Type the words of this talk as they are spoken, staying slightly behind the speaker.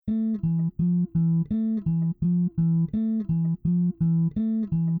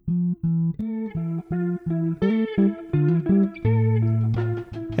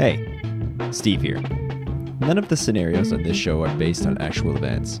Hey, Steve here. None of the scenarios on this show are based on actual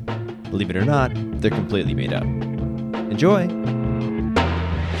events. Believe it or not, they're completely made up. Enjoy!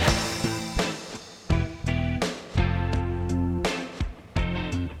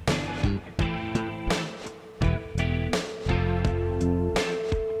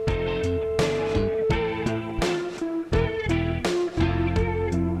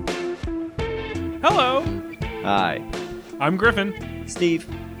 Hello, Hi, I'm Griffin, Steve.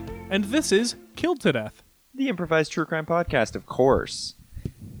 and this is Killed to Death. The improvised true crime podcast, of course.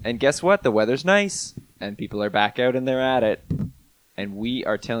 And guess what? The weather's nice, and people are back out and they're at it. And we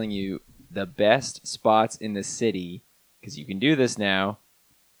are telling you the best spots in the city, because you can do this now,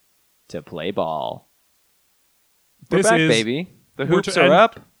 to play ball. We're This back, is- baby. The we're hoops to- are and-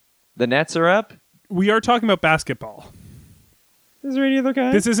 up. The nets are up. We are talking about basketball. Is there any other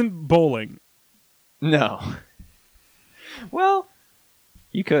kind? This isn't bowling. No. Well,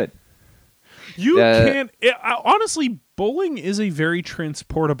 you could. You can't... honestly, bowling is a very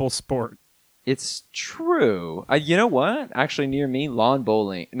transportable sport. It's true. You know what? Actually, near me, lawn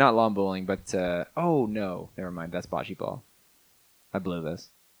bowling. Not lawn bowling, but... oh, no. Never mind. That's bocce ball. I blew this.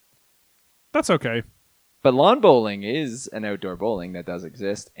 That's okay. But lawn bowling is an outdoor bowling that does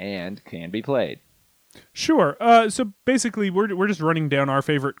exist and can be played. Sure. So basically, we're just running down our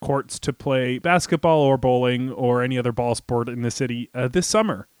favorite courts to play basketball or bowling or any other ball sport in the city this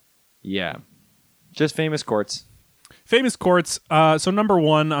summer. Yeah. Just famous courts. Famous courts. So number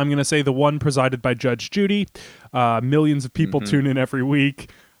one, I'm going to say the one presided by Judge Judy. Millions of people tune in every week.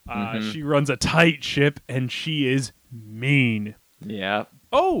 She runs a tight ship, and she is mean. Yeah.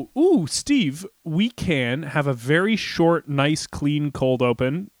 Oh, ooh, Steve, we can have a very short, nice, clean cold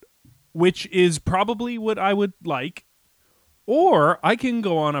open, which is probably what I would like. Or I can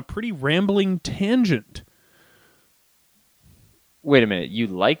go on a pretty rambling tangent. Wait a minute. You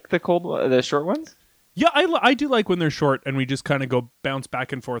like the short ones? Yeah, I do like when they're short and we just kind of go bounce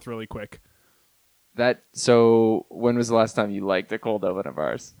back and forth really quick. So when was the last time you liked a cold open of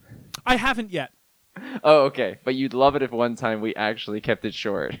ours? I haven't yet. Oh, okay. But you'd love it if one time we actually kept it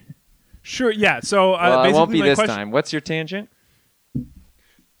short. Sure, yeah. So Well, it basically won't be my this question- time. What's your tangent?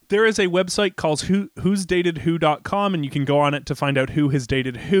 There is a website called who'sdatedwho.com, and you can go on it to find out who has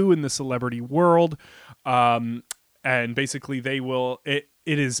dated who in the celebrity world. And basically, it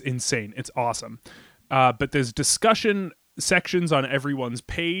is insane. It's awesome. But there's discussion sections on everyone's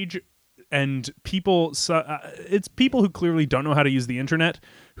page, and it's people who clearly don't know how to use the internet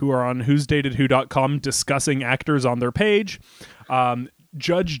who are on who'sdatedwho.com discussing actors on their page.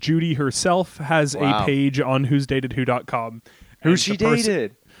 Judge Judy herself has a page on who'sdatedwho.com. Who she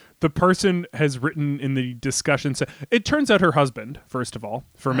dated? The person has written in the discussion. It turns out her husband, first of all,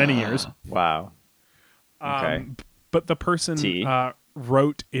 for many years. Wow. Okay. But the person T.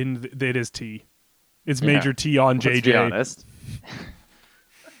 Wrote in... It is T. It's Major T on JJ. Let's be honest.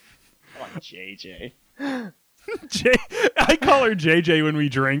 On JJ. I call her JJ when we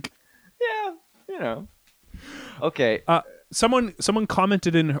drink. Yeah, you know. Okay. Someone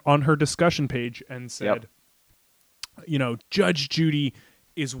commented on her discussion page and said, Judge Judy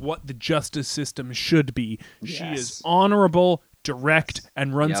is what the justice system should be. Yes. She is honorable, direct,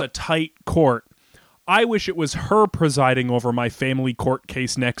 and runs a tight court. I wish it was her presiding over my family court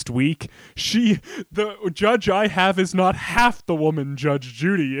case next week. The judge I have is not half the woman Judge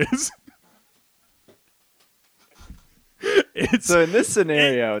Judy is. So in this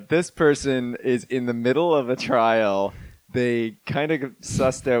scenario, this person is in the middle of a trial. They kind of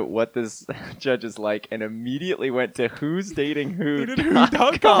sussed out what this judge is like and immediately went to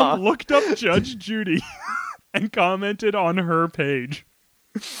who'sdatedwho.com. Looked up Judge Judy and commented on her page.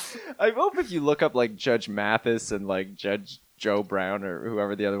 I hope if you look up like Judge Mathis and like Judge Joe Brown or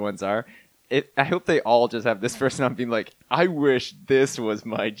whoever the other ones are, I hope they all just have this person on being like, I wish this was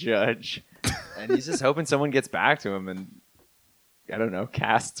my judge. And he's just hoping someone gets back to him and, I don't know,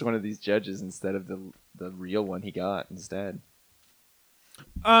 casts one of these judges instead of the real one he got instead.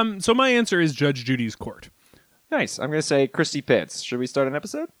 So my answer is Judge Judy's court. Nice. I'm going to say Christy Pitts. Should we start an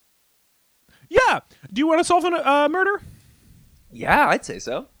episode? Yeah. Do you want to solve a murder? Yeah, I'd say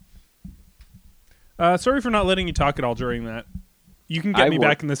so. Sorry for not letting you talk at all during that. You can get me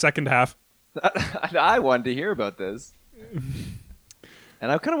back in the second half. I wanted to hear about this.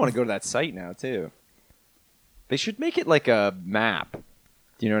 And I kind of want to go to that site now, too. They should make it like a map.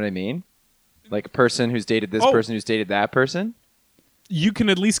 Do you know what I mean? Like a person who's dated this person who's dated that person. You can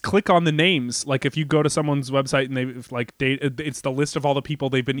at least click on the names. Like if you go to someone's website and they've like it's the list of all the people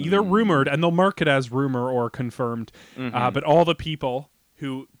they've been either rumored, and they'll mark it as rumor or confirmed. But all the people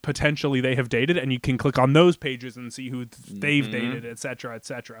who potentially they have dated, and you can click on those pages and see who they've dated, etc.,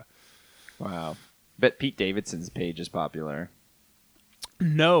 etc. Wow. Bet Pete Davidson's page is popular.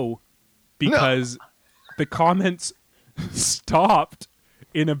 No, because the comments stopped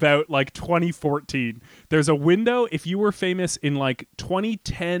in about like 2014. There's a window if you were famous in like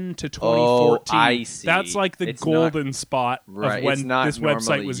 2010 to 2014. Oh, I see. That's like the golden spot of when this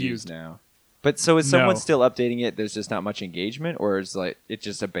website was used now. But so is someone still updating it? There's just not much engagement, or is like it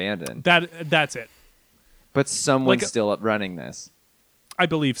just abandoned? That's it. But someone's still running this. I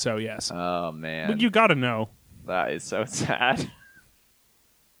believe so. Yes. Oh man, but you got to know. That is so sad.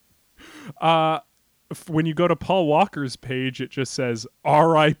 When you go to Paul Walker's page, it just says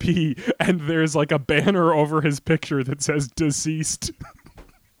R.I.P. and there's like a banner over his picture that says deceased.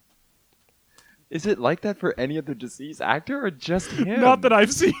 Is it like that for any other deceased actor or just him? Not that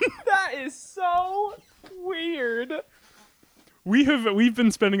I've seen. That is so weird. We've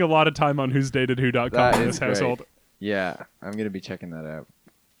been spending a lot of time on who'sdatedwho.com in this household. Yeah, I'm going to be checking that out.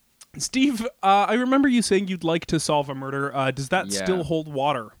 Steve, I remember you saying you'd like to solve a murder. Does that still hold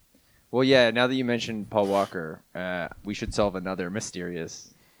water? Well, yeah, now that you mentioned Paul Walker, we should solve another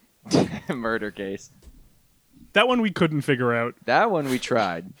mysterious murder case. That one we couldn't figure out. That one we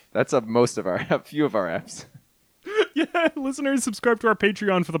tried. That's a few of our apps. Yeah, listeners, subscribe to our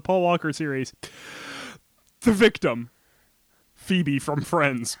Patreon for the Paul Walker series. The victim, Phoebe from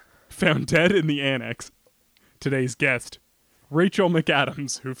Friends, found dead in the annex. Today's guest, Rachel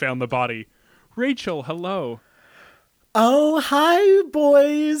McAdams, who found the body. Rachel, hello. Oh, hi,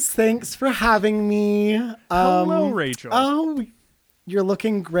 boys. Thanks for having me. Hello, Rachel. Oh, you're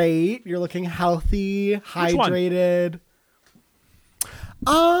looking great. You're looking healthy, hydrated.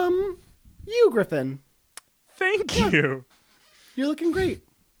 You, Griffin. Thank you. You're looking great.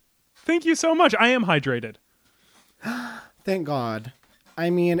 Thank you so much. I am hydrated. Thank God. I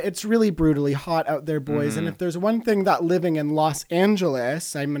mean, it's really brutally hot out there, boys. And if there's one thing that living in Los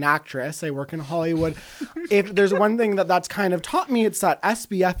Angeles, I'm an actress, I work in Hollywood. If there's one thing that's kind of taught me, it's that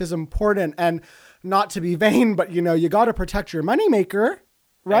SPF is important. And not to be vain, but you got to protect your moneymaker,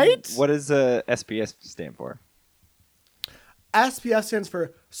 right? And what does SPS stand for? SPF stands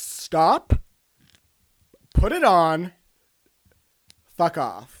for stop, put it on, fuck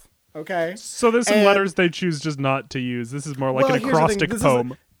off. Okay. So there's some letters they choose just not to use. This is more like an acrostic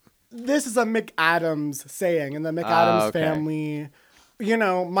poem. This is a McAdams saying in the McAdams family.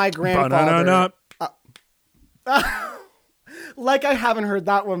 My grandfather. Like I haven't heard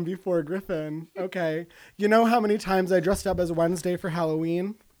that one before, Griffin. Okay. You know how many times I dressed up as Wednesday for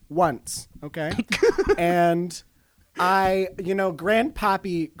Halloween? Once. Okay. And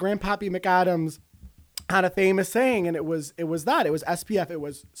Grandpappy McAdams had a famous saying, and it was SPF. It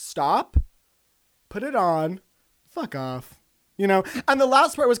was stop, put it on, fuck off. And the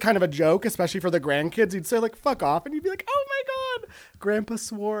last part was kind of a joke, especially for the grandkids. He'd say like fuck off, and you'd be like, oh my God, Grandpa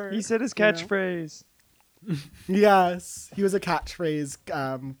swore. He said his catchphrase. Yes, he was a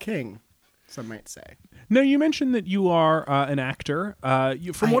catchphrase king, some might say. No, you mentioned that you are an actor.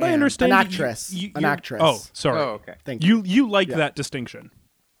 From what I understand, an actress. An actress. Oh, sorry. Oh, okay. Thank you. You like that distinction.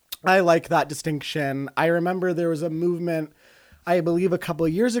 I like that distinction. I remember there was a movement, I believe a couple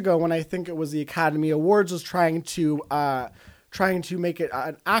of years ago, when I think it was the Academy Awards was trying to make it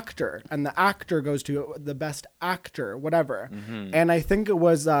an actor, and the actor goes to the best actor, whatever. Mm-hmm. And I think it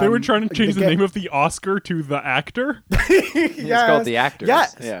was they were trying to change the name of the Oscar to the actor. Yes. It's called the Actors.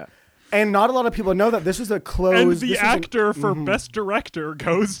 Yes. Yeah. And not a lot of people know that this is a closed. And the actor for best director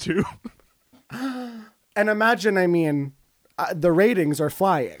goes to. And imagine, I mean. The ratings are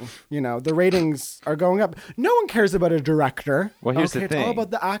flying. The ratings are going up. No one cares about a director. Well, here's the thing. It's all about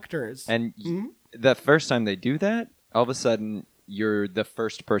the actors. And the first time they do that, all of a sudden, you're the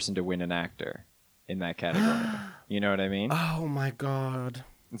first person to win an actor in that category. You know what I mean? Oh, my God.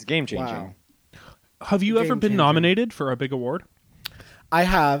 It's game-changing. Wow. Have you ever been nominated for a big award? I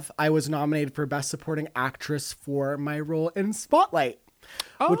have. I was nominated for Best Supporting Actress for my role in Spotlight.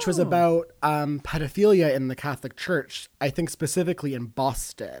 Which was about pedophilia in the Catholic Church, I think specifically in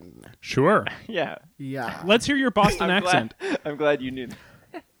Boston. Sure. Yeah. Let's hear your Boston accent. I'm glad you knew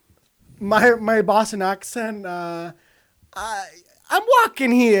that. My Boston accent, I'm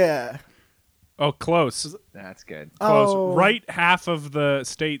walking here. Oh, close. That's good. Close. Oh. Right half of the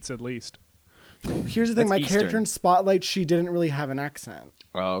states, at least. Here's the thing. That's my character Eastern. in Spotlight, she didn't really have an accent.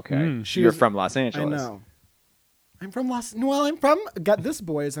 Oh, okay. She You're was- from Los Angeles. I know. I'm from get this,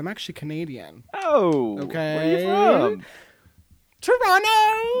 boys. I'm actually Canadian. Oh. Okay. Where are you from?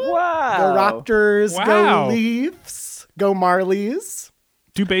 Toronto. Wow. Go Raptors. Wow. Go Leafs. Go Marlies.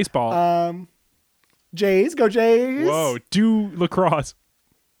 Do baseball. Jays. Go Jays. Whoa. Do lacrosse.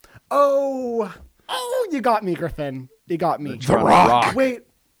 Oh, you got me, Griffin. You got me. The Rock. Wait,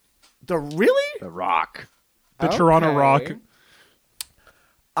 really? The Rock. The Toronto Rock.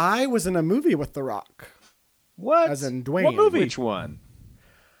 I was in a movie with The Rock. What? As in Dwayne. What movie? Which one?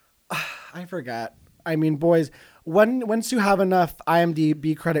 I forgot. I mean, boys, once you have enough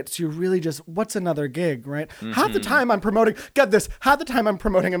IMDb credits, you really just, what's another gig, right? Half the time I'm promoting, get this, half the time I'm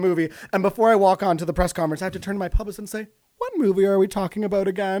promoting a movie, and before I walk on to the press conference, I have to turn to my publicist and say, what movie are we talking about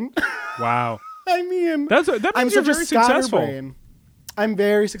again? Wow. I mean, that I'm means you're such very a successful. scatterbrain. I'm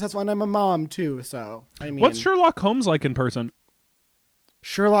very successful, and I'm a mom, too, so, I mean. What's Sherlock Holmes like in person?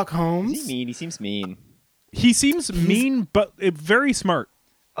 Sherlock Holmes? Is he mean? He seems mean. He seems mean, but very smart.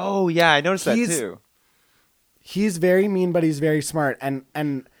 Oh, yeah, I noticed that too. He's very mean, but he's very smart. And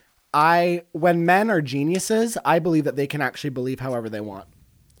when men are geniuses, I believe that they can actually believe however they want.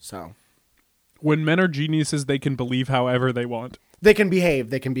 So When men are geniuses, they can believe however they want. they can behave.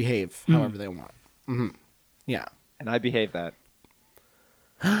 They can behave however they want. Mm-hmm. Yeah. And I behave that.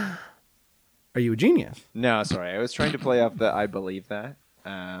 Are you a genius? No, sorry. I was trying to play off the I believe that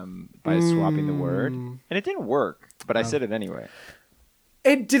by swapping the word. And it didn't work, but I said it anyway.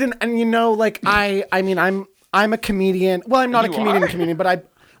 It didn't. And I mean, I'm a comedian. Well, I'm not You a comedian, are? comedian, but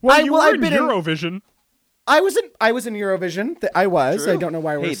You were I've in been Eurovision. I was in Eurovision. I was. True. I don't know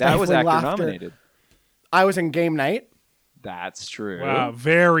why we're Hey, that was stifling actor laughter. nominated. I was in Game Night. That's true. Wow,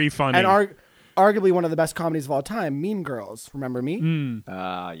 very funny. And arguably one of the best comedies of all time, Mean Girls. Remember me?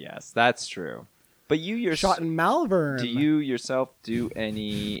 Yes, that's true. But you yourself, Shot in Malvern. do you yourself do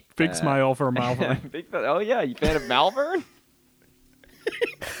any Big smile for Malvern. Oh yeah, you fan of Malvern?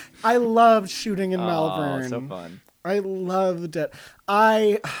 I loved shooting in Malvern. Oh, so fun. I loved it.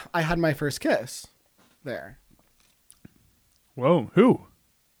 I had my first kiss there. Whoa, who?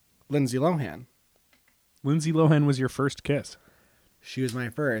 Lindsay Lohan. Lindsay Lohan was your first kiss. She was my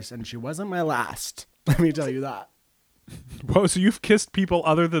first, and she wasn't my last. Let me tell you that. Whoa, so you've kissed people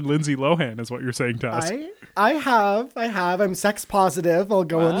other than Lindsay Lohan, is what you're saying to us. I have. I'm sex positive. I'll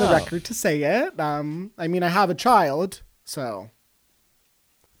go on the Wow. record to say it. I mean, I have a child, so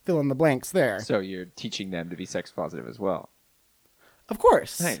fill in the blanks there. So you're teaching them to be sex positive as well. Of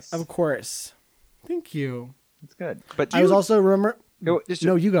course. Nice. Of course. Thank you. That's good. But I was also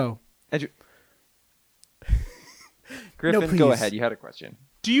No, you go. Griffin, No, go please. ahead. You had a question.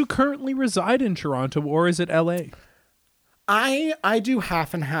 Do you currently reside in Toronto, or is it LA? I do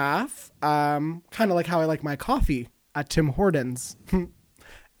half and half. Kind of like how I like my coffee at Tim Hortons.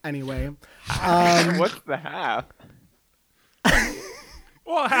 Anyway, What's the half?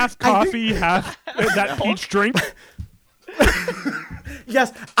 Well, half coffee, half that peach drink.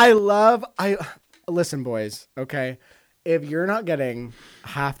 yes, listen, boys. Okay, if you're not getting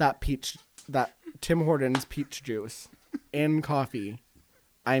half that Tim Hortons peach juice in coffee,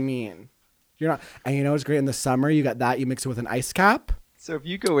 I mean, you're not. And you know what's great in the summer? You got that. You mix it with an ice cap. So if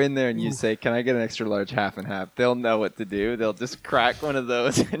you go in there and you say, "Can I get an extra large half and half?" They'll know what to do. They'll just crack one of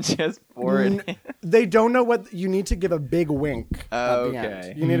those and just pour it in. They don't know what you need to give a big wink at the Okay.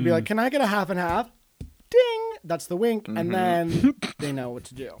 end. You need to be like, "Can I get a half and half?" Ding. That's the wink, and then they know what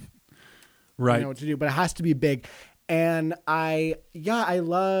to do. Right. They know what to do, but it has to be big. And I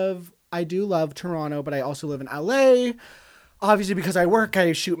do love Toronto, but I also live in LA. Obviously, because I work,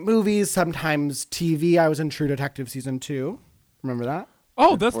 I shoot movies, sometimes TV. I was in True Detective season 2. Remember that?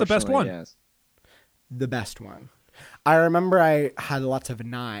 Oh, that's the best one. Unfortunately, yes. The best one. I remember I had lots of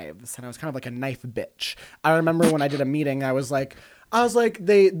knives, and I was kind of like a knife bitch. I remember when I did a meeting, I was like,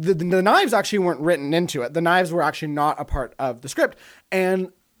 the knives actually weren't written into it. The knives were actually not a part of the script,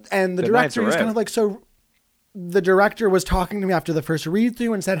 and the director was kind of like, so the director was talking to me after the first read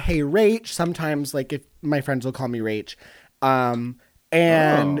through and said, "Hey, Rach." Sometimes, like, if my friends will call me Rach,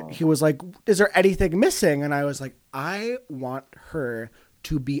 and he was like, "Is there anything missing?" And I was like, "I want her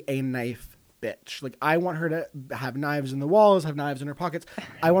to be a knife bitch. Like, I want her to have knives in the walls, have knives in her pockets.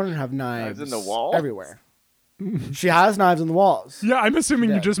 I want her to have knives in the walls? everywhere." She has knives in the walls. Yeah, I'm assuming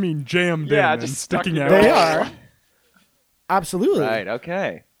Yeah. you just mean jammed Yeah, in and just stuck sticking in out. the They wall. are. Absolutely. Right.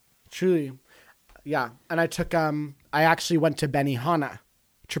 Okay. Truly. Yeah. And I actually went to Benihana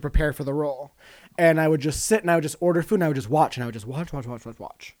to prepare for the role. And I would just sit and I would just order food and I would just watch and I would just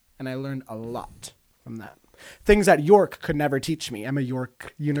watch. And I learned a lot from that. Things that York could never teach me. I'm a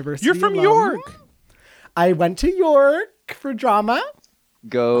York University You're from alum. York. I went to York for drama.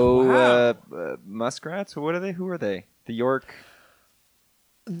 Go muskrats. What are they? Who are they? The York.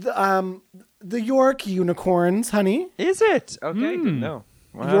 The York Unicorns, honey. Is it? Okay. Didn't know.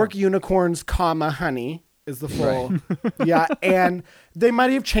 Wow. York Unicorns, honey is the full. Yeah, and they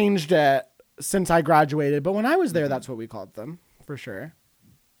might have changed it since I graduated, but when I was there, that's what we called them for sure.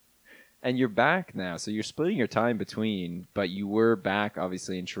 And you're back now, so you're splitting your time between. But you were back,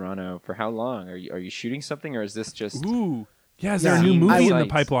 obviously, in Toronto for how long? Are you shooting something, or is this just? Ooh, yeah. Is there a Yeah. new movie in the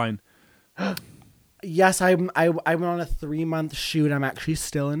Sites. pipeline? Yes, I'm on a 3-month shoot. I'm actually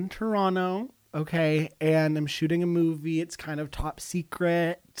still in Toronto. Okay, and I'm shooting a movie. It's kind of top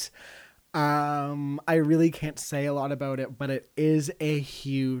secret. I really can't say a lot about it, but it is a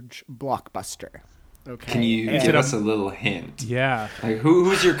huge blockbuster. Okay. Can you give us a little hint? Yeah. Like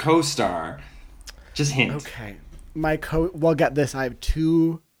who's your co-star? Just hint. Okay. Well, get this. I have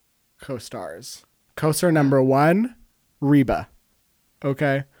 2 co-stars. Co-star number 1, Reba.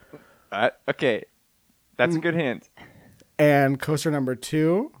 Okay. Okay, that's a good hint. And co-star number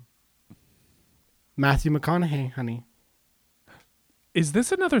 2, Matthew McConaughey, honey. Is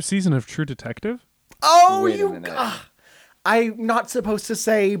this another season of True Detective? Oh, Wait a minute. I'm not supposed to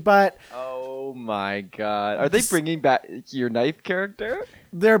say, but Oh my god! Are they bringing back your knife character?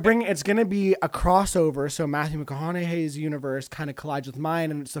 it's going to be a crossover. So Matthew McConaughey's universe kind of collides with mine,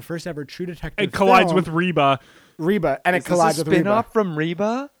 and it's the first ever True Detective. It collides film. with Reba. Reba, and Is it collides this a with Reba. spin-off from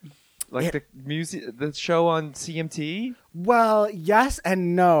Reba? Like the show on CMT? Well, yes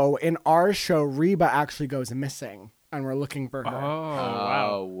and no. In our show, Reba actually goes missing, and we're looking for her.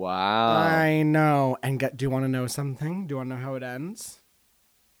 Oh wow! I know. And do you want to know something? Do you want to know how it ends?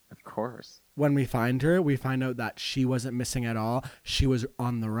 Of course. When we find her, we find out that she wasn't missing at all. She was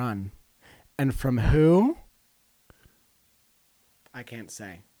on the run. And from who? I can't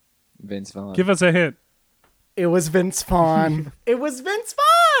say. Vince Vaughn. Give us a hint. It was Vince Vaughn. It was Vince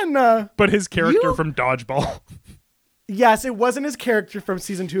Vaughn! But his character You- from Dodgeball. Yes, it wasn't his character from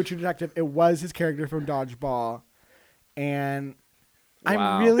season 2 of True Detective. It was his character from Dodgeball. And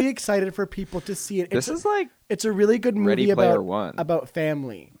Wow. I'm really excited for people to see it. This is like It's a really good Ready movie Player One. about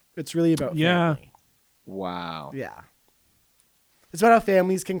family. It's really about Yeah. family. wow. Yeah. It's about how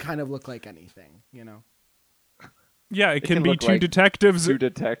families can kind of look like anything, you know? Yeah, it can can be look 2 like detectives Two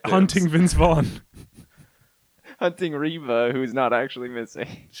detectives hunting Vince Vaughn. hunting Reba, who's not actually missing.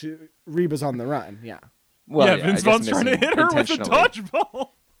 Reba's on the run, yeah. Well, yeah, I Vince guess Vaughn's trying to missing hit her with a intentionally. dodgeball.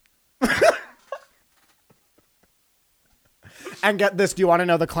 And get this, do you want to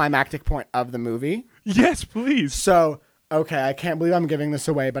know the climactic point of the movie? Yes, please. So, okay, I can't believe I'm giving this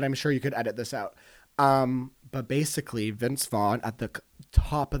away, but I'm sure you could edit this out. But basically, Vince Vaughn at the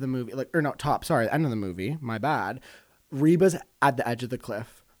top of the movie, end of the movie, my bad. Reba's at the edge of the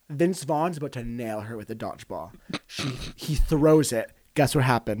cliff. Vince Vaughn's about to nail her with a dodgeball. He throws it. Guess what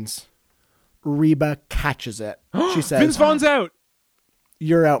happens? Reba catches it. She says, Vince Vaughn's out.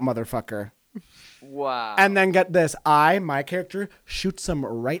 "You're out, motherfucker." Wow. And then get this, my character, shoots him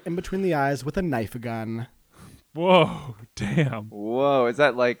right in between the eyes with a knife gun. Whoa, damn. Whoa, is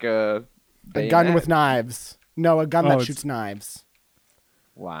that like a A gun bayonet? with knives. No, a gun that it's- shoots knives.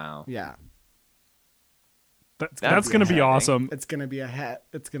 Wow. Yeah. That's going to be exciting. awesome. It's going to be a hit.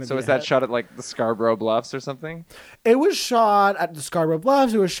 It's going to So be is a that hit. shot at like the Scarborough Bluffs or something? It was shot at the Scarborough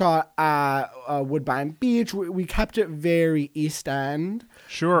Bluffs. It was shot at Woodbine Beach. We kept it very East End.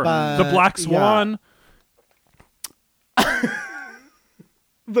 Sure. But, The Black Swan.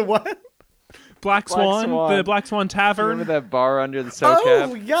 The what? Black Swan. Swan. The Black Swan Tavern. Remember that bar under the Oh,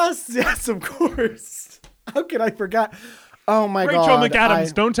 SoCap? yes, of course. How could I forget? Oh, my Rachel God.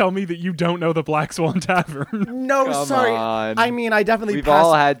 McAdams, don't tell me that you don't know the Black Swan Tavern. No, Come sorry. on. I mean, I definitely We've passed.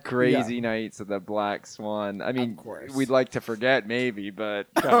 all had crazy nights at the Black Swan. I mean, course. we'd like to forget maybe, but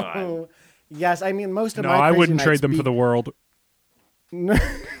come on. Oh, yes, I mean, most of No, my I crazy wouldn't nights trade them for the world.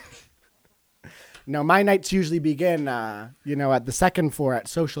 No, my nights usually begin, at the second floor at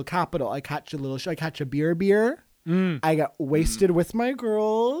Social Capital. I catch a beer. I get wasted with my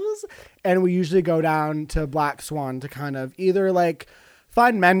girls, and we usually go down to Black Swan to kind of either like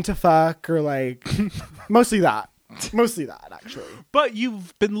find men to fuck or like mostly that actually. But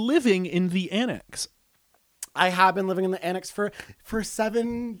you've been living in the annex. I have been living in the annex for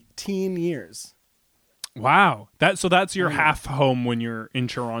 17 years. Wow. That's your half home when you're in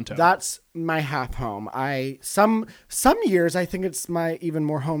Toronto. That's my half home. Some years I think it's my even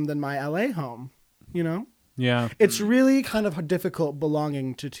more home than my LA home, yeah. It's really kind of difficult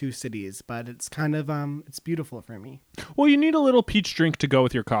belonging to 2 cities, but it's kind of it's beautiful for me. Well, you need a little peach drink to go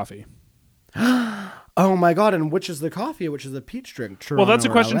with your coffee. Oh my God, and which is the coffee, which is the peach drink? Toronto Well, that's a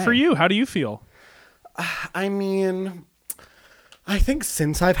or question LA? for you. How do you feel? I mean, I think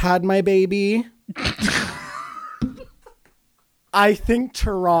since I've had my baby, I think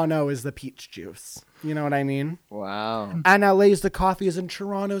Toronto is the peach juice. You know what I mean? Wow. And LA's the coffees, and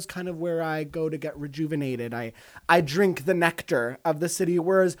Toronto's kind of where I go to get rejuvenated. I drink the nectar of the city,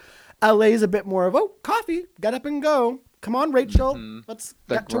 whereas LA's a bit more of, coffee, get up and go. Come on, Rachel, let's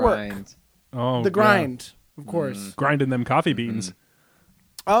The get to work. grind. Oh, The yeah. grind, of course. Grinding them coffee beans.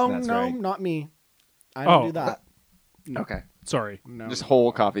 Oh, That's no, right. not me. I don't Oh. do that. Okay. Sorry. No. Just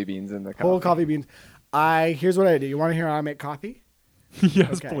whole coffee beans in the coffee. Whole coffee beans. Here's what I do. You want to hear how I make coffee?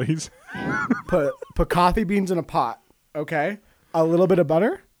 Yes, Okay. please. Put coffee beans in a pot, okay? A little bit of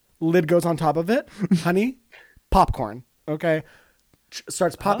butter, lid goes on top of it, honey, popcorn, okay?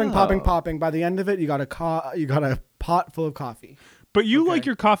 Starts popping. By the end of it, you got a pot full of coffee. But you Okay. like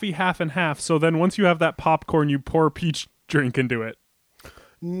your coffee half and half, so then once you have that popcorn, you pour peach drink into it.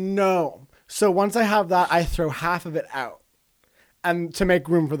 No. So once I have that, I throw half of it out, and to make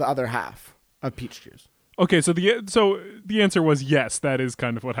room for the other half of peach juice. Okay, so the answer was yes. That is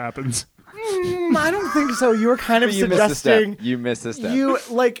kind of what happens. I don't think so. You were kind of You missed a step. suggesting You missed a step. you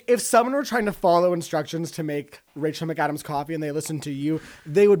like if someone were trying to follow instructions to make Rachel McAdams coffee and they listened to you,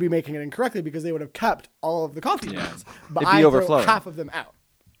 they would be making it incorrectly because they would have kept all of the coffee beans. But It'd be I throw overflowing. half of them out.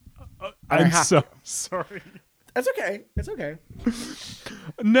 I'm have so sorry. It's okay. It's okay.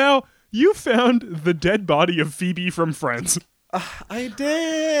 Now, you found the dead body of Phoebe from Friends. I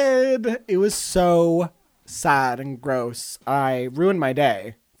did. It was so sad and gross. I ruined my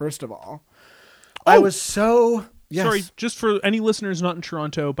day, first of all. I was so... Yes. Sorry, just for any listeners not in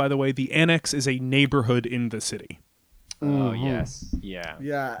Toronto, by the way, the Annex is a neighborhood in the city. Oh, yes. Yeah.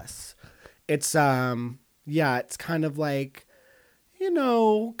 Yes. It's it's kind of like,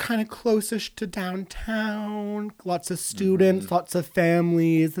 kind of close-ish to downtown. Lots of students, lots of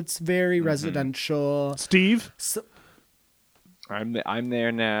families. It's very residential. Steve? So, I'm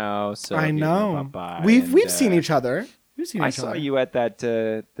there now. So I know. bye-bye, We've and, seen each other. We've seen I each saw other. you at that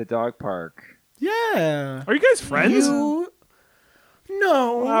the dog park. Yeah. Are you guys friends? No.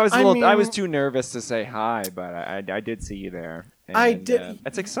 Well, I was mean, I was too nervous to say hi, but I did see you there. And, I did-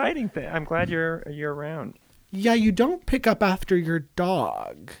 It's exciting. I'm glad you're around. Yeah, you don't pick up after your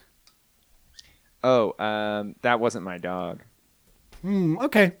dog. Oh, that wasn't my dog.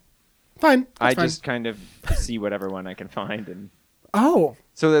 Okay. Fine. That's I fine. just kind of see whatever one I can find, and Oh.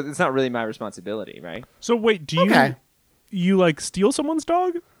 so that it's not really my responsibility, right? So wait, do Okay. you like steal someoone's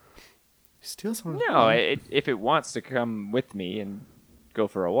dog? Steal someone. No, if it wants to come with me and go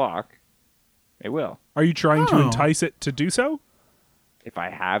for a walk, it will. Are you trying to Oh. entice it to do so? If I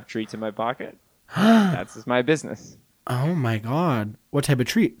have treats in my pocket, that's my business. Oh my god. What type of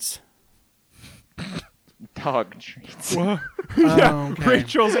treats? Dog treats. yeah, okay.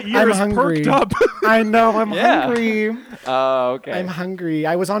 Rachel's I'm ears hungry. perked up. I know. I'm Yeah. hungry. Oh, okay. I'm hungry.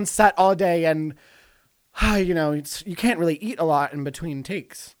 I was on set all day, and you can't really eat a lot in between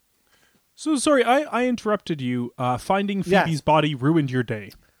takes. So sorry, I interrupted you. Finding Yes. Phoebe's body ruined your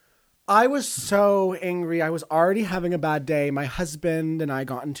day. I was so angry. I was already having a bad day. My husband and I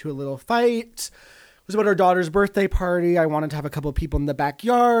got into a little fight. It was about our daughter's birthday party. I wanted to have a couple of people in the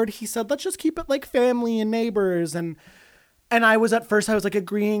backyard. He said, let's just keep it like family and neighbors. And I was at first, I was like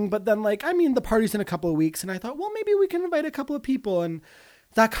agreeing, but then the party's in a couple of weeks. And I thought, well, maybe we can invite a couple of people. And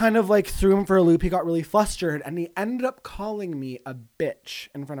that kind of like threw him for a loop. He got really flustered and he ended up calling me a bitch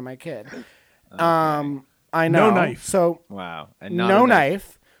in front of my kid. I know. No knife. So Wow. And not no a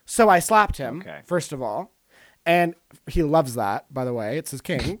knife. So I slapped him, Okay. first of all. And he loves that, by the way. It's his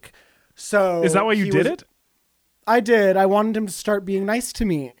kink. So Is that why you did it? I did. I wanted him to start being nice to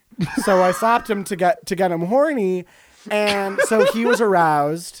me. So I slapped him to get him horny. And so he was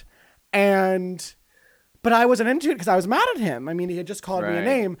aroused. But I wasn't into it because I was mad at him. I mean, he had just called me a Right.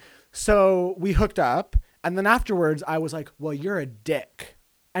 name. So we hooked up. And then afterwards, I was like, well, you're a dick.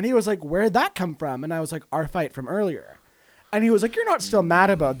 And he was like, where'd that come from? And I was like, our fight from earlier. And he was like, you're not still mad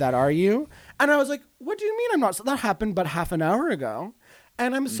about that, are you? And I was like, what do you mean I'm not? So that happened but half an hour ago.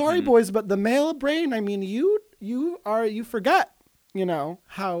 And I'm sorry, boys, but the male brain, I mean, you forget,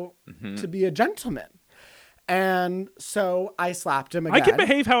 how to be a gentleman. And so I slapped him again. I can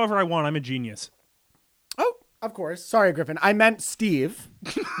behave however I want. I'm a genius. Oh, of course. Sorry, Griffin. I meant Steve.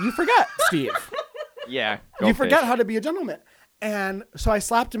 You forget, Steve. Yeah. You forget how to be a gentleman. And so I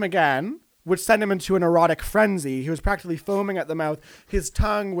slapped him again, which sent him into an erotic frenzy. He was practically foaming at the mouth. His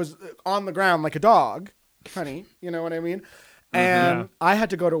tongue was on the ground like a dog. Honey, you know what I mean? And I had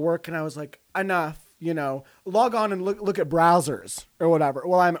to go to work and I was like, enough, log on and look at browsers or whatever.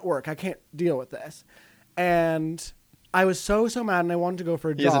 Well, I'm at work. I can't deal with this. And I was so mad and I wanted to go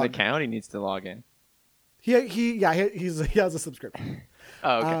for a He jog. has an account. He needs to log in. He has a subscription.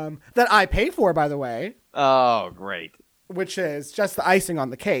 Oh, okay. That I pay for, by the way, Oh, great. which is just the icing on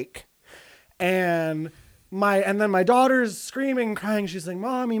the cake. And then my daughter's screaming, crying. She's like,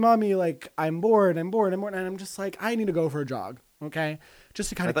 mommy, like, I'm bored. And I'm just like, I need to go for a jog. Okay. Just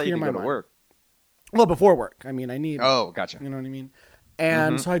to kind I of thought you clear could my go to mind. work. Well, before work. I mean, I need, Oh, gotcha. you know what I mean?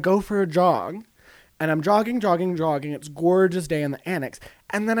 And so I go for a jog, and I'm jogging. It's a gorgeous day in the annex.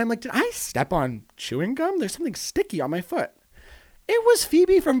 And then I'm like, did I step on chewing gum? There's something sticky on my foot. It was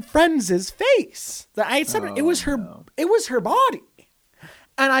Phoebe from Friends' face. That I stepped. It was her. No. It was her body.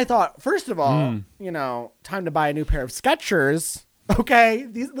 And I thought, first of all, time to buy a new pair of Skechers. Okay,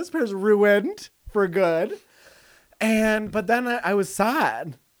 this pair's ruined for good. But then I was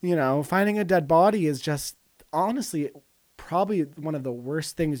sad. Finding a dead body is just honestly probably one of the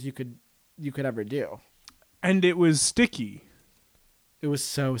worst things you could ever do. And it was sticky. It was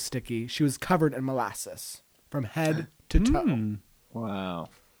so sticky. She was covered in molasses from head to toe. Wow.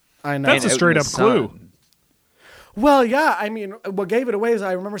 I know. That's a And out in straight the up clue. sun. Well, yeah. I mean, what gave it away is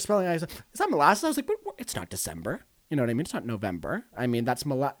I remember smelling it. I said, is that molasses? I was like, but it's not December. You know what I mean? It's not November. I mean, that's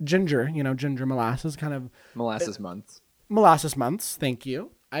ginger, ginger molasses, kind of Molasses months. molasses months. Thank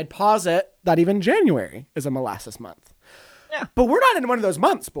you. I'd posit that even January is a molasses month. Yeah. But we're not in one of those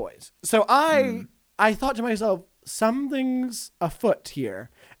months, boys. So I thought to myself, something's afoot here.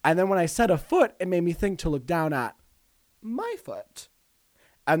 And then when I said afoot, it made me think to look down at my foot.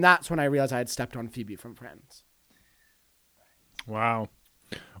 And that's when I realized I had stepped on Phoebe from Friends. Wow.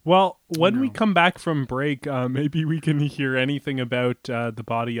 Well, when we come back from break, maybe we can hear anything about the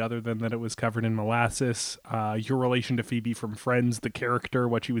body other than that it was covered in molasses, your relation to Phoebe from Friends, the character,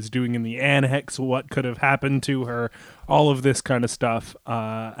 what she was doing in the annex, what could have happened to her, all of this kind of stuff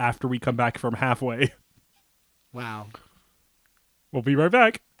after we come back from halfway. Wow. We'll be right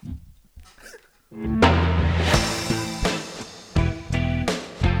back.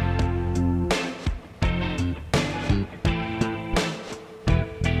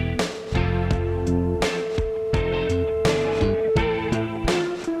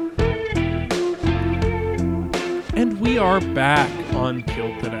 And we are back on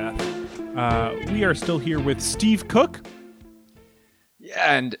Killed to Death. We are still here with Steve Cook.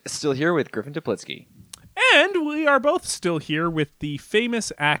 Yeah, and still here with Griffin Duplitsky. And we are both still here with the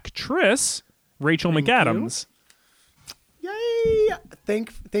famous actress, Rachel McAdams. Yay!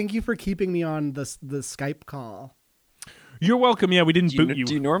 Thank you for keeping me on the Skype call. You're welcome. Yeah, we didn't boot you.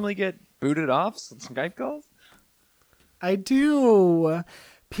 Do you normally get booted off Skype calls? I do.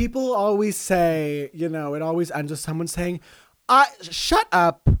 People always say, it always ends with someone saying, shut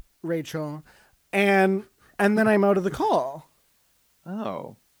up, Rachel. And then I'm out of the call.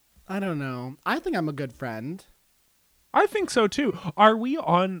 Oh. I don't know. I think I'm a good friend. I think so, too. Are we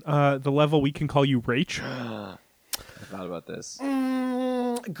on the level we can call you Rach? I thought about this.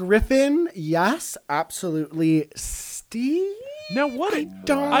 Griffin, yes, absolutely. Steve? Now, what I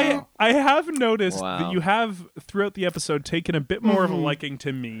don't. I have noticed Wow. that you have, throughout the episode, taken a bit more of a liking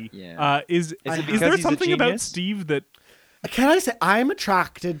to me. Yeah. Is it because there he's a something about genius? Steve that... Can I say I'm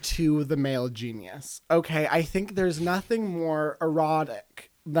attracted to the male genius? Okay, I think there's nothing more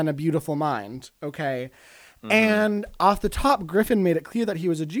erotic than a beautiful mind. Okay, and off the top, Griffin made it clear that he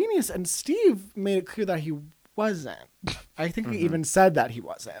was a genius, and Steve made it clear that he wasn't. I think he even said that he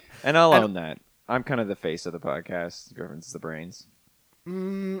wasn't. And I'll own that. I'm kind of the face of the podcast. Griffin's the brains.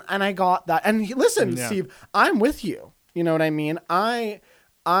 And I got that. And listen, Yeah. Steve, I'm with you. You know what I mean? In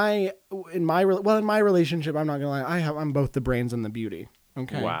my relationship, I'm not gonna lie. I'm both the brains and the beauty.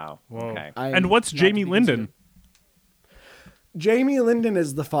 Okay. Wow. Whoa. Okay. And what's Not Jamie to be Linden? Jamie Linden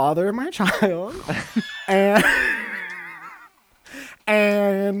is the father of my child, and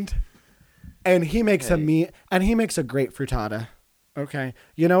he makes he makes a great frittata. Okay,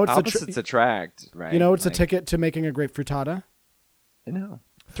 it's Opposites attract, right? it's a ticket to making a great frittata. I know.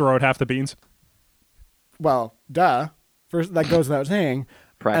 Throw out half the beans. Well, duh. First, that goes without saying.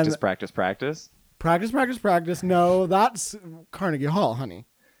 Practice, And- practice, practice. Practice. No, that's Carnegie Hall, honey.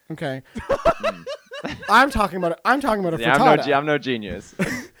 Okay. I'm talking about a Yeah, frittata. I'm no genius.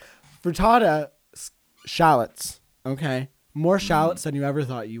 Frittata, shallots. Okay, more shallots than you ever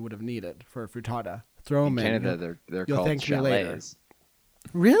thought you would have needed for a frittata. Throw them in. Canada, they're you'll called thank me later. chalets.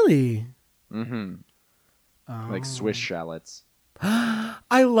 Really? Mm-hmm. Like Swiss shallots.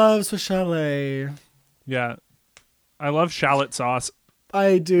 I love Swiss chalet. Yeah. I love shallot sauce.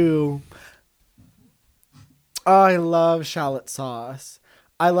 I do. I love shallot sauce.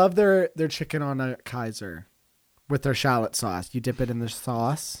 I love their chicken on a Kaiser with their shallot sauce. You dip it in the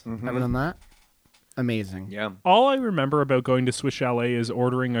sauce. Ever done that? Amazing. Yeah. All I remember about going to Swiss Chalet is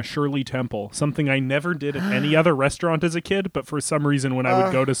ordering a Shirley Temple, something I never did at any other restaurant as a kid, but for some reason when I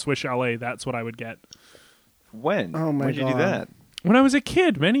would go to Swiss Chalet, that's what I would get. When? Oh my When did you do God. that? When I was a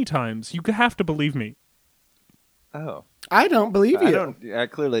kid, many times. You have to believe me. Oh. I don't believe you. I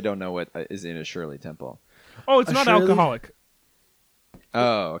clearly don't know what is in a Shirley Temple. Oh, it's A not Shirley- alcoholic.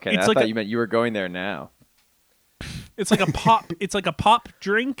 Oh, okay. It's I like thought a- you meant you were going there now. It's like a pop. It's like a pop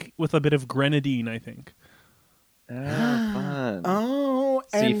drink with a bit of grenadine, I think. Oh, fun. Oh,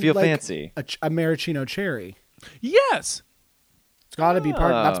 So and you feel like fancy. a maraschino cherry. Yes. It's got to be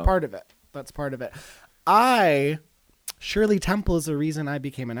part. That's Oh. part of it. That's part of it. Shirley Temple is the reason I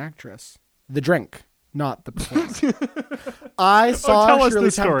became an actress. The drink, not the performance. I saw tell us Shirley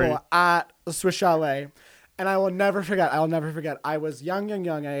this story. Temple at the Swiss Chalet, and I will never forget. I'll never forget. I was young.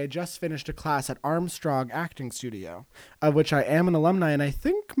 I had just finished a class at Armstrong Acting Studio, of which I am an alumni, and I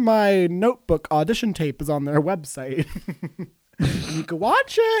think my notebook audition tape is on their website. You can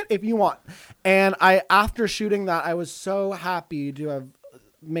watch it if you want. And after shooting that, I was so happy to have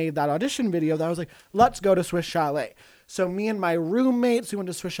made that audition video that I was like, let's go to Swiss Chalet. So me and my roommates, we went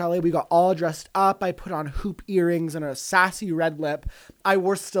to Swiss Chalet. We got all dressed up. I put on hoop earrings and a sassy red lip. I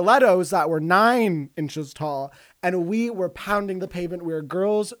wore stilettos that were 9 inches tall, and we were pounding the pavement. We were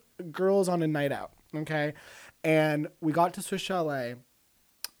girls on a night out. Okay. And we got to Swiss Chalet,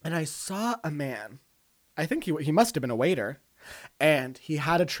 and I saw a man. I think he must have been a waiter, and he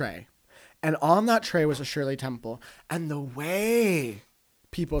had a tray, and on that tray was a Shirley Temple, and the way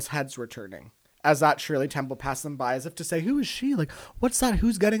people's heads were turning as that Shirley Temple passed them by, as if to say, who is she? Like, what's that?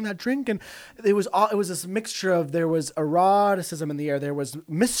 Who's getting that drink? And it was this mixture of, there was eroticism in the air. There was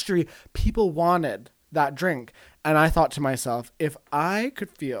mystery. People wanted that drink. And I thought to myself, if I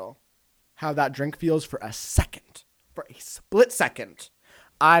could feel how that drink feels for a second, for a split second,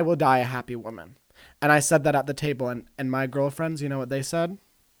 I will die a happy woman. And I said that at the table, and my girlfriends, you know what they said?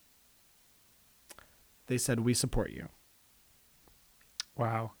 They said, we support you.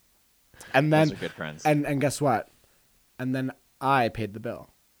 Wow. And then, Those are good friends. and guess what? And then I paid the bill.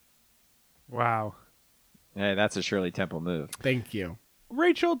 Wow. Hey, that's a Shirley Temple move. Thank you.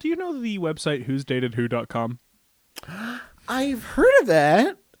 Rachel, do you know the website who'sdatedwho.com? I've heard of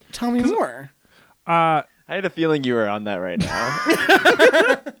it. Tell me more. I had a feeling you were on that right now.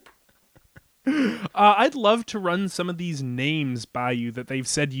 I'd love to run some of these names by you that they've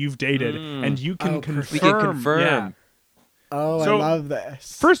said you've dated, and you can confirm. We can confirm. Yeah. Oh, So, I love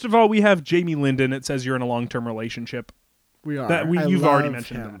this. First of all, we have Jamie Linden. It says you're in a long-term relationship. We are. You've already love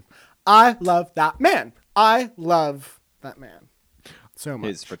mentioned him. that. I love that man. I love that man so much.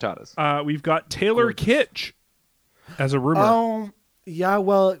 His frittatas. We've got Taylor Kitsch as a rumor. Oh, yeah.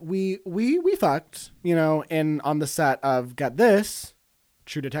 Well, we fucked, on the set of, get this,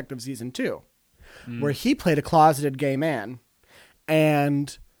 True Detective season 2, where he played a closeted gay man,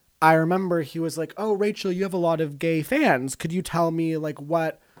 and I remember he was like, "Oh, Rachel, you have a lot of gay fans. Could you tell me, like,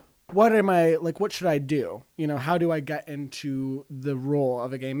 what am I, like, what should I do? How do I get into the role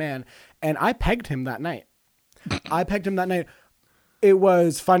of a gay man?" And I pegged him that night. It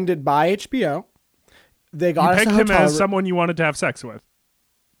was funded by HBO. They got you us pegged a him hotel as someone you wanted to have sex with.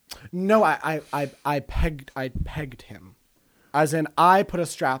 No, I pegged him, as in I put a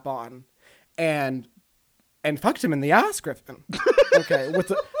strap on, and fucked him in the ass, Griffin. Okay,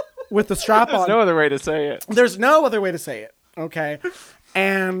 with the strap There's on. no other way to say it. There's no other way to say it. Okay,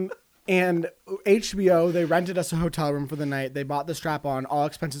 and HBO, they rented us a hotel room for the night. They bought the strap on, all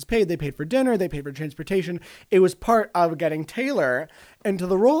expenses paid. They paid for dinner. They paid for transportation. It was part of getting Taylor into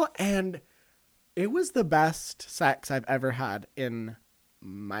the role, and it was the best sex I've ever had in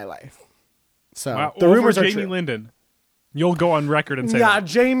my life. So Wow. the Over rumors are Jamie true. Linden. You'll go on record and say Yeah, that.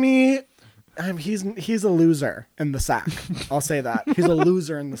 Jamie, he's a loser in the sack. I'll say that. He's a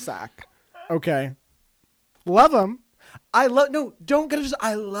loser in the sack. Okay. Love him. Don't get it.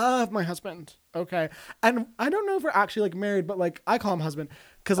 I love my husband. Okay. And I don't know if we're actually like married, but like I call him husband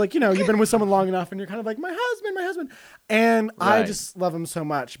because like, you've been with someone long enough and you're kind of like, my husband. And I Right. just love him so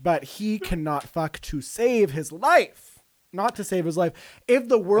much, but he cannot fuck to save his life. Not to save his life. If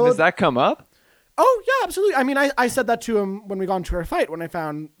the world... Does that come up? Oh, yeah, absolutely. I mean, I said that to him when we got into our fight, when I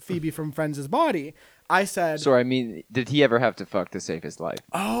found Phoebe from Friends' body. I said... So, I mean, did he ever have to fuck to save his life?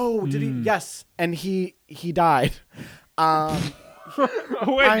 Oh, did he? Yes. And he died. Oh,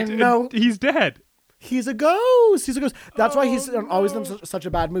 wait, I know. he's dead. He's a ghost. That's why he's always in such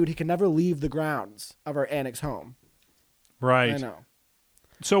a bad mood. He can never leave the grounds of our annex home. Right. I know.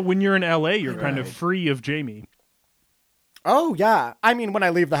 So when you're in LA, you're kind of free of Jamie. Oh, yeah. I mean, when I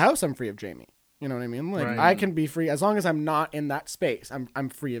leave the house, I'm free of Jamie. You know what I mean? Like, Right. I can be free as long as I'm not in that space. I'm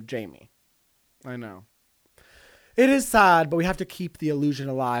free of Jamie. I know. It is sad, but we have to keep the illusion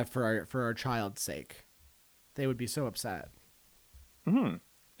alive for our child's sake. They would be so upset.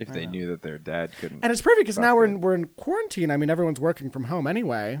 If they knew that their dad couldn't. And it's perfect because fuck now them. we're in quarantine. I mean, everyone's working from home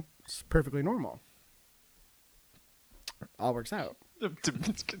anyway. It's perfectly normal. All works out.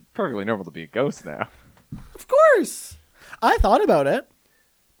 It's perfectly normal to be a ghost now. Of course. I thought about it.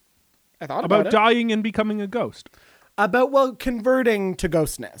 About dying and becoming a ghost. converting to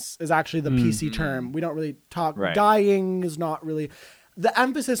ghostness is actually the PC term. We don't really talk. Right. Dying is not really. The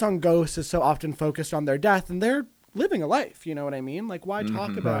emphasis on ghosts is so often focused on their death, and they're living a life. You know what I mean? Like, why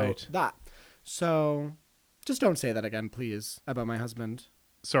talk about Right. that? So, just don't say that again, please, about my husband.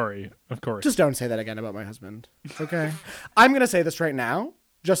 Sorry, of course. Just don't say that again about my husband. Okay? I'm going to say this right now,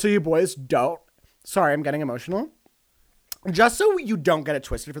 just so you boys don't. Sorry, I'm getting emotional. Just so you don't get it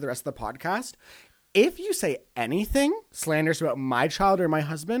twisted for the rest of the podcast. If you say anything slanderous about my child or my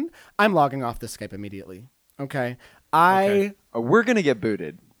husband, I'm logging off this Skype immediately. Okay? Okay. We're going to get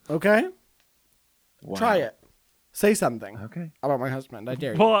booted. Okay? Wow. Try it. Say something Okay. about my husband. I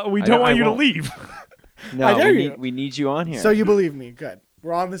dare you. Well, we I don't don't- want I you to won't. leave. No, I dare you. we need you on here. So you believe me. Good.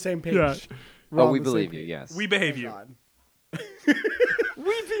 We're on the same page. Yeah. We're Oh, on we the same believe you, page. yes. We behave Thank you. God.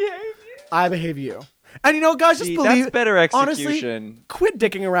 we behave. I behave you. And you know, guys, just See, believe. that's better Honestly, execution. quit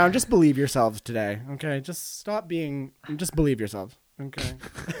dicking around. Just believe yourselves today. Okay? Just stop being. Just believe yourselves. Okay?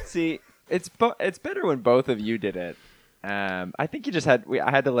 See, it's better when both of you did it. I think you just had. I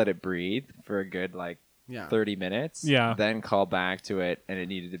had to let it breathe for a good Yeah. 30 minutes. Yeah. Then call back to it, and it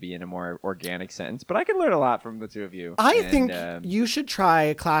needed to be in a more organic sentence. But I can learn a lot from the two of you. I And, think you should try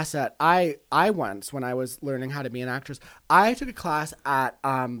a class at I once when I was learning how to be an actress. I took a class at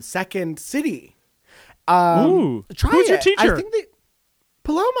Second City. Ooh. Try Who's your it. teacher? I think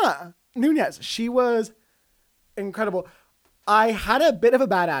Paloma Nunez. She was incredible. I had a bit of a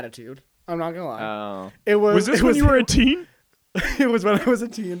bad attitude. I'm not gonna lie. Oh. It Was this when you were a teen? It was when I was a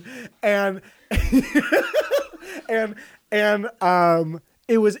teen, and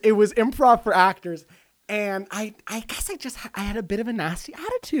it was improv for actors, and I guess I had a bit of a nasty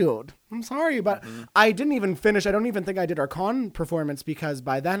attitude. I'm sorry, but I didn't even finish. I don't even think I did our con performance because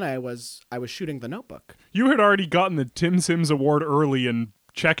by then I was shooting The Notebook. You had already gotten the Tim Sims Award early and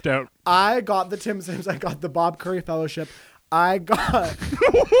checked out. I got the Tim Sims. I got the Bob Curry Fellowship. I got.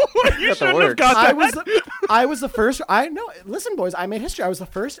 You the shouldn't have works. got that. I was the first. Listen, boys. I made history. I was the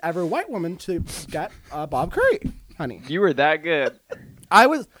first ever white woman to get Bob Curry, honey. You were that good. I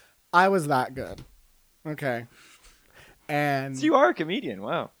was that good. Okay. And So you are a comedian.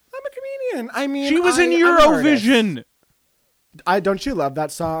 Wow. I'm a comedian. I mean, She was in I'm an artist. Eurovision. Don't you love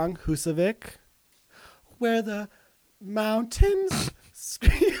that song, Husavik? Where the mountains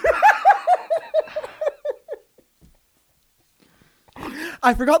scream.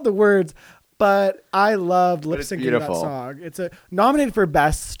 I forgot the words, but I loved lip it's syncing that beautiful. song. It's nominated for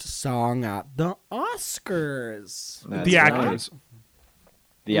best song at the Oscars. That's The right. actors.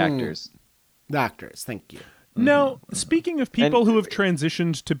 The actors. The actors, thank you. Now, speaking of people who have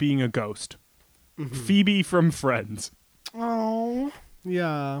transitioned to being a ghost, Phoebe from Friends. Oh,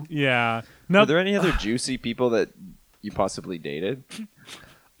 yeah. Yeah. Now, Are there any other juicy people that you possibly dated?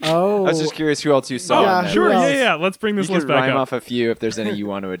 Oh, I was just curious who else you saw. Yeah, in that sure. who list. else? Yeah. Let's bring You this list can back rhyme up. off a few if there's any you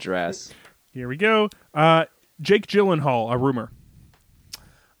want to address. Here we go. Jake Gyllenhaal, a rumor.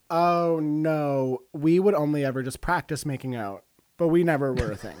 Oh no, we would only ever just practice making out, but we never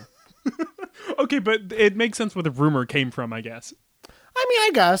were a thing. Okay, but it makes sense where the rumor came from, I guess. I mean, I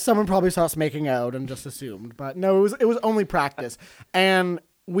guess someone probably saw us making out and just assumed, but no, it was only practice, and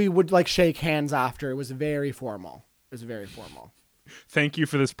we would like shake hands after. It was very formal. It was very formal. Thank you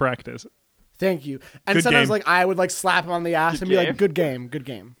for this practice. Thank you. And Good sometimes game. like I would like slap him on the ass Good and be game. like, "Good game, good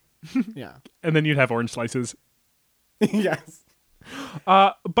game." Yeah. And then you'd have orange slices. Yes.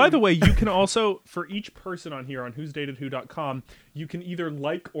 By the way, you can also, for each person on here on who'sdatedwho.com, you can either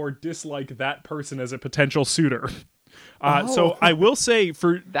like or dislike that person as a potential suitor. So I will say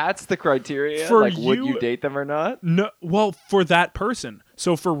That's the criteria. For Like, would you- you date them or not? for that person.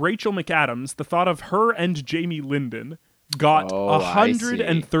 So for Rachel McAdams, the thought of her and Jamie Linden got Oh, I see.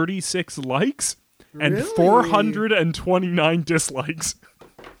 136 likes and Really? 429 dislikes.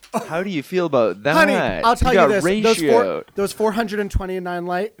 How do you feel about that? Honey, I'll tell you got this: ratioed. those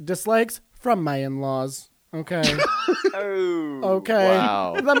 429 dislikes from my in-laws. Okay. Oh, Okay.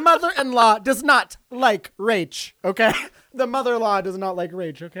 Wow. The mother-in-law does not like Rach. Okay. The mother-in-law does not like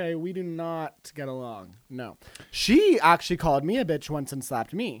Rach. Okay. We do not get along. No. She actually called me a bitch once and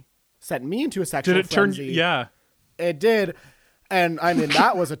slapped me. Sent me into a sexual Did it turn? frenzy. Yeah. It did. And I mean,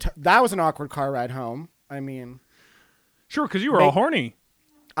 that was an awkward car ride home. I mean, Sure, because you were all horny.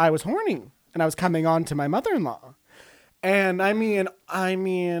 I was horny and I was coming on to my mother-in-law. And I mean,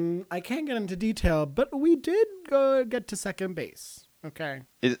 I can't get into detail, but we did get to second base. Okay.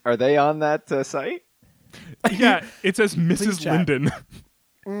 Are they on that site? Yeah, it says Mrs. chat.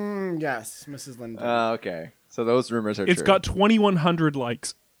 Linden. Yes, Mrs. Linden. Okay. So those rumors are It's true. got 2,100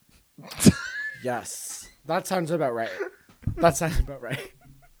 likes. Yes. That sounds about right. That sounds about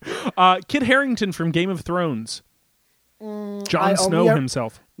right. Kit Harington from Game of Thrones. Jon Snow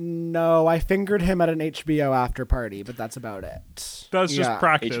himself. No, I fingered him at an HBO after party, but that's about it. That's just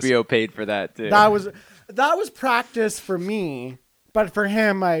practice. HBO paid for that too. That was practice for me, but for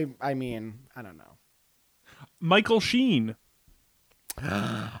him, I mean, I don't know. Michael Sheen.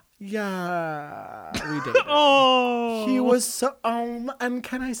 Yeah, we did. Oh, He was so. And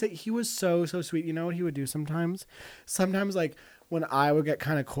can I say he was so sweet? You know what he would do sometimes? Sometimes, like when I would get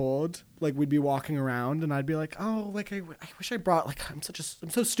kind of cold, like we'd be walking around, and I'd be like, "Oh, like I wish I brought like I'm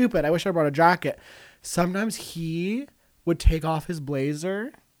so stupid. I wish I brought a jacket." Sometimes he would take off his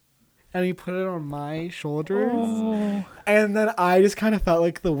blazer, and he put it on my shoulders, and then I just kind of felt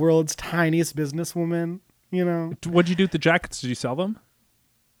like the world's tiniest businesswoman. You know? What'd you do with the jackets? Did you sell them?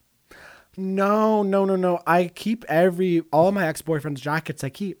 No. I keep all of my ex-boyfriend's jackets. I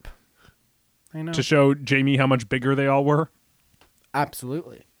keep. I know. To show Jamie how much bigger they all were?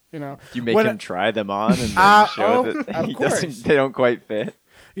 Absolutely. You know. You make him try them on and then show that they don't quite fit.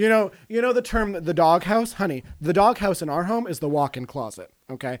 You know the term the doghouse, honey. The doghouse in our home is the walk-in closet.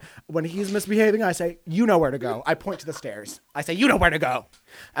 Okay. When he's misbehaving, I say, "You know where to go." I point to the stairs. I say, "You know where to go,"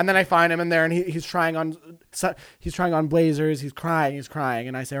 and then I find him in there, and he's trying on blazers. He's crying,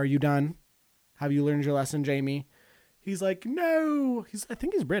 and I say, "Are you done? Have you learned your lesson, Jamie?" He's like, "No." I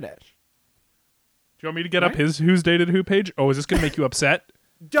think he's British. Do you want me to get up his Who's Dated Who page? Oh, is this gonna make you upset?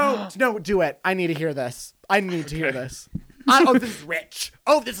 Don't do it. I need to hear this. To hear this.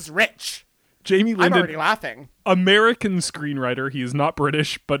 This is rich. Jamie Linden. I'm already laughing. American screenwriter. He is not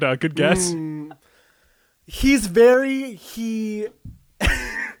British, but good guess. He's very he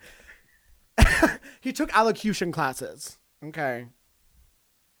took allocution classes. Okay.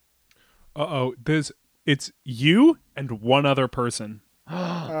 It's you and one other person.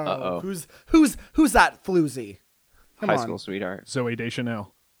 Who's that floozy? High school sweetheart. Zooey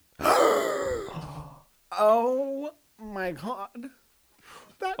Deschanel. Oh my god.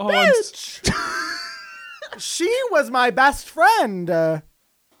 That bitch. She was my best friend. Oh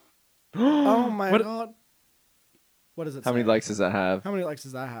my god. What does it say? How many likes does that have? How many likes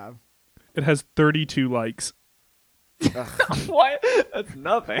does that have? It has 32 likes. What? That's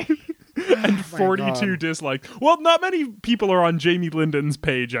nothing. And 42 dislikes. Well, not many people are on Jamie Linden's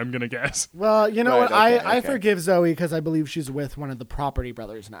page, I'm going to guess. Well, you know what? Okay. I forgive Zoe because I believe she's with one of the Property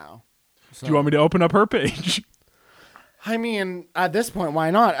Brothers now. So. Do you want me to open up her page? I mean, at this point,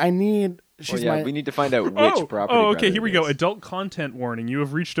 why not? We need to find out which property. Oh, okay, here we go. Adult content warning. You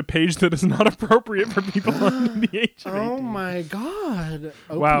have reached a page that is not appropriate for people under the age of 18. Oh my god.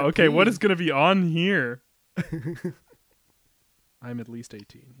 Wow, okay, what is going to be on here? I'm at least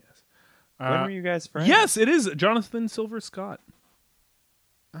 18, yes. When were you guys friends? Yes, it is Jonathan Silver Scott.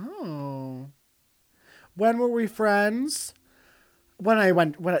 Oh. When were we friends?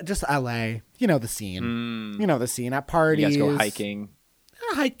 Just LA. You know the scene. You know the scene at parties. You guys go hiking.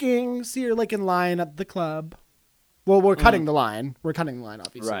 Hiking. See her like in line at the club. Well, we're cutting the line. We're cutting the line,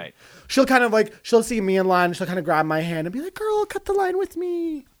 obviously. Right. She'll see me in line. She'll kind of grab my hand and be like, "Girl, cut the line with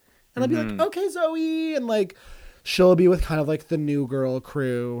me." And I'll be like, "Okay, Zoe." And like, she'll be with kind of like the new girl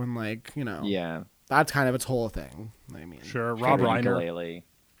crew and like, you know. Yeah. That's kind of its whole thing. I mean. Sure, Rob Reiner. Ukulele.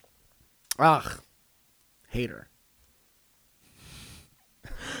 Ugh. Hater.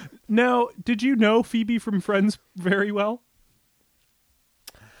 Now, did you know Phoebe from Friends very well?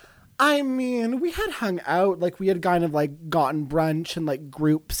 I mean, we had hung out, like we had kind of like gotten brunch and like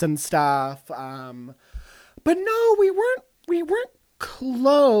groups and stuff. But no, we weren't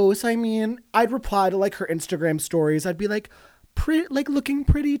close. I mean, I'd reply to like her Instagram stories. I'd be like, looking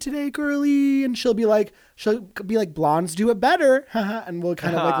pretty today, girly, and she'll be like, blondes do it better, and we'll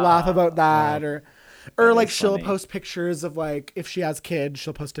kind of like laugh about that, or like she'll post pictures of like if she has kids,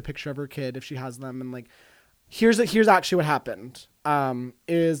 she'll post a picture of her kid if she has them, and like here's actually what happened.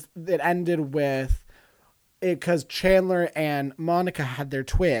 Is it ended with it because Chandler and Monica had their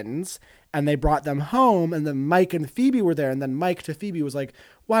twins and they brought them home, and then Mike and Phoebe were there, and then Mike to Phoebe was like,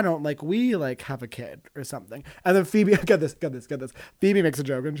 "Why don't like we like have a kid or something?" And then Phoebe get this. Phoebe makes a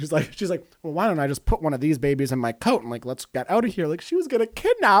joke and she's like, "Well, why don't I just put one of these babies in my coat and like let's get out of here?" Like she was gonna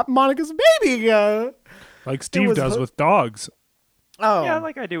kidnap Monica's baby. Like Steve does with dogs. Oh, yeah,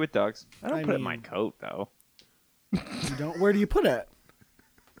 like I do with dogs. I don't put it in my coat though. You don't. Where do you put it?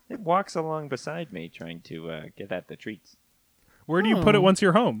 It walks along beside me, trying to get at the treats. Where do you put it once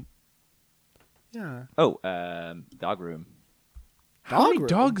you're home? Yeah. Oh, dog room. How many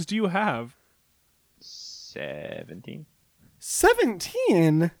dogs do you have? 17.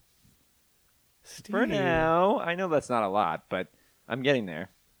 17? For now. I know that's not a lot, but I'm getting there.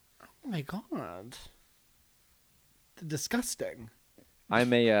 Oh my god. Disgusting.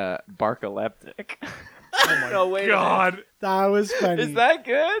 I'm a barcoleptic. No, wait a God. That was funny. Is that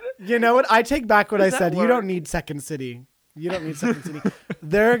good? You know what? I take back what I that said. You work? don't need Second City. You don't need Second City.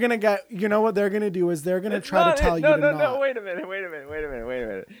 They're gonna get. You know what they're gonna do is they're gonna try to tell you to not. No, wait a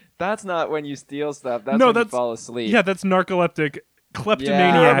minute. That's not when you steal stuff. That's No, when you that's fall asleep. Yeah, that's narcoleptic. Yeah,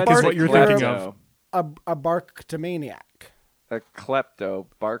 Kleptomaniac that's is what a you're thinking of. klepto. A barktomaniac. A klepto.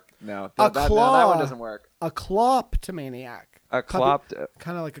 Bark. No. A That claw. one doesn't work. A cloptomaniac. A clop.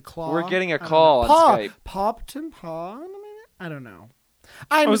 Kind of like a claw. We're getting a I don't call know. on Skype. Paw. I don't know.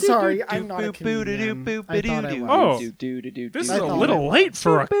 I'm sorry. I'm not a comedian. I thought I was. Oh. This is I a thought little it late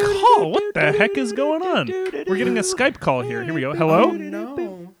for a call. What the heck is going on? We're getting a Skype call here. Here we go. Oh, Hello?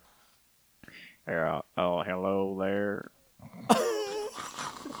 no. Oh, hello there.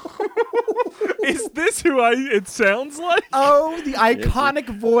 Is this who it sounds like? Oh, the iconic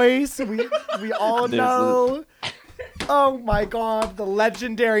voice. We all There's know. Oh my God, the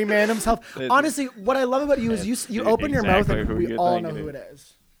legendary man himself. There's- Honestly, what I love about you is you open your mouth exactly and who we you're all know thinking who of. it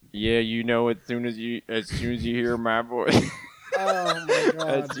is. Yeah, you know as soon as you hear my voice. Oh my God.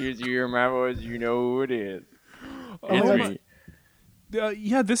 As soon as you hear my voice, you know who it is. Oh It's my- me.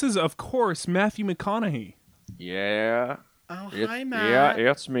 Yeah, this is, of course, Matthew McConaughey. Yeah. Oh, It's, hi, Matt.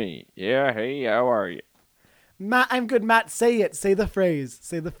 Yeah, it's me. Yeah, hey, how are you? Matt, I'm good. Matt, say it. Say the phrase.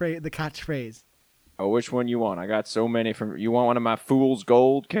 Say the catchphrase. Oh, which one you want? I got so many from. You want one of my fool's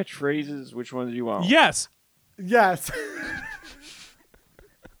gold catchphrases? Which one do you want? Yes. Yes.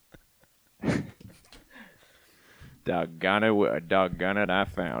 Doggone it, I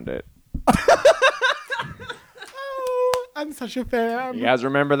found it. Oh, I'm such a fan. You guys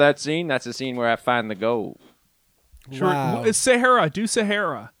remember that scene? That's the scene where I find the gold. Sure. Wow. Sahara. Do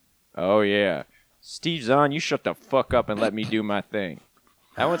Sahara. Oh, yeah. Steve Zahn, you shut the fuck up and let me do my thing.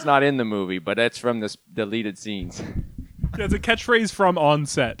 That one's not in the movie, but that's from the deleted scenes. That's a catchphrase from On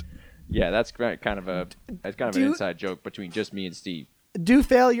Set. Yeah, that's kind of an inside joke between just me and Steve. Do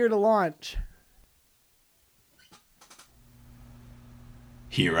failure to launch.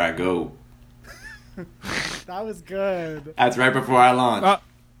 Here I go. That was good. That's right before I launch.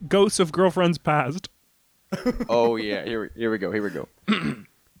 Ghosts of Girlfriends Past. Oh, yeah. Here we go.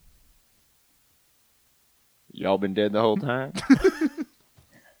 Y'all been dead the whole time?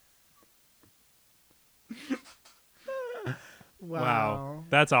 Wow.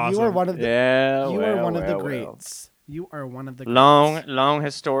 That's awesome. You are one of the Yeah, You are one of the well. greats. You are one of the greats. Long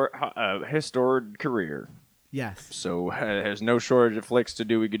historic career. Yes. So there's no shortage of flicks to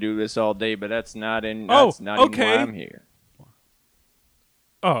do. We could do this all day, but that's not in. Oh, That's not even okay. why I'm here.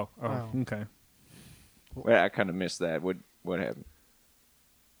 Oh, Oh. okay. Well, I kind of missed that. What happened?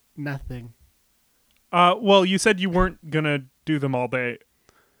 Nothing. Well, you said you weren't gonna do them all day,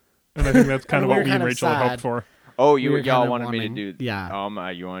 and I think that's kind of We what were we kind and of Rachel had sad. hoped for. Oh, We were y'all kinda wanted me wanting- to do. yeah.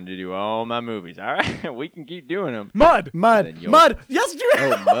 You wanted to do all my movies. All right, we can keep doing them. Mud. Mud. Then you'll- Mud. Yes, do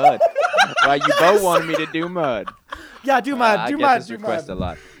Oh, Mud. Well, you both wanted me to do Mud. Yeah, do mud. I Do get mud. this Do request mud. a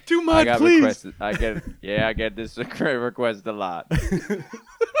lot. Do I mud, got please. requested. I get this request a lot.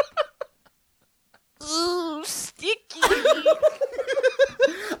 Ooh, sticky.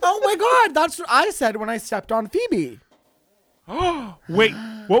 Oh my God, that's what I said when I stepped on Phoebe. Wait,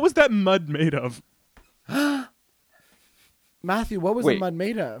 what was that mud made of? Matthew, what was the Wait. mud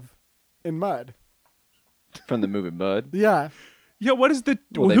made of? In mud. From the movie Mud. Yeah. Yeah, what is the?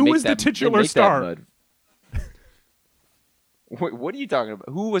 Well, they who make was the that- they titular make that star? Mud. Wait, what are you talking about?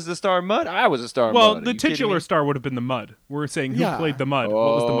 Who was the star of Mud? I was a star of Well, Mud. Are the you kidding titular me? star would have been the mud. We're saying who Yeah. played the mud.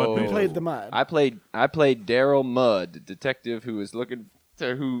 What was the mud Oh. made Who of? played the mud? I played Daryl Mudd, detective who was looking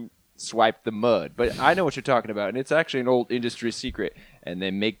to who swiped the mud. But I know what you're talking about, and it's actually an old industry secret. And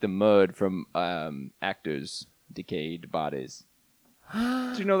they make the mud from actors' decayed bodies.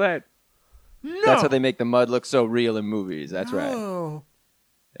 Did you know that? No. That's how they make the mud look so real in movies. That's right. Oh.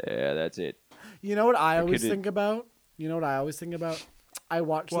 Yeah, that's it. You know what I always could it- think about? I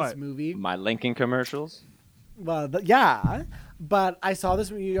watched What? this movie. My Lincoln commercials. Well, yeah, but I saw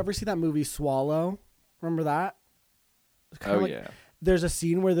this. You ever see that movie Swallow? Remember that? It's kinda Oh like- yeah. There's a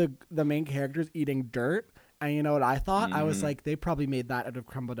scene where the main character is eating dirt, and you know what I thought? I was like, they probably made that out of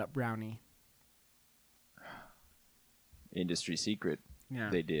crumbled up brownie. Industry secret. Yeah.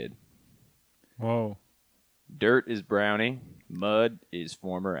 They did. Whoa. Dirt is brownie. Mud is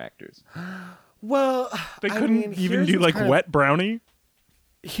former actors. Well, They I couldn't mean, even here's do what's like kind of- wet brownie.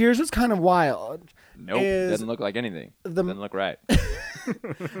 Here's what's kind of wild. Nope. Is Doesn't look like anything. the- Doesn't look right.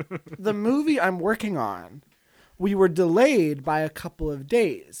 The movie I'm working on, we were delayed by a couple of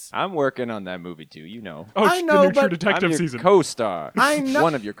days. I'm working on that movie too. You know. Oh, I the know, new True but- Detective I'm your season. co-star. I know-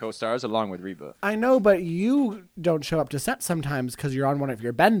 One of your co-stars, along with Reba. I know, but you don't show up to set sometimes because you're on one of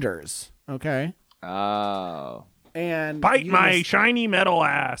your benders. Okay. Oh. And Bite you my just- shiny metal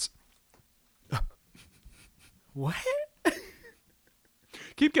ass. what?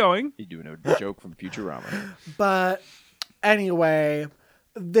 Keep going. He's doing a joke from Futurama. But anyway,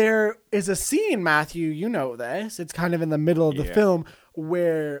 there is a scene, Matthew, you know this. It's kind of in the middle of the Yeah. film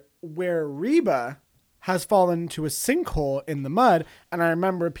where Reba has fallen into a sinkhole in the mud, and I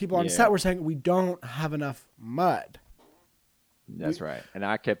remember people on Yeah. set were saying we don't have enough mud. That's right. And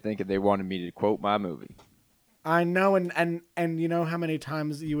I kept thinking they wanted me to quote my movie. I know, and you know how many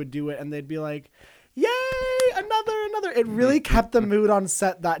times you would do it and they'd be like, "Yay, another." It really kept the mood on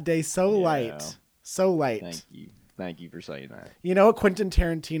set that day so light. So light. Thank you. Thank you for saying that. You know what Quentin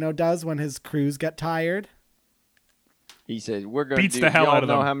Tarantino does when his crews get tired? He says, we're going to Beats do, the hell y'all out of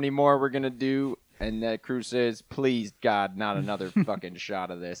know them. how many more we're going to do? And that crew says, please, God, not another fucking shot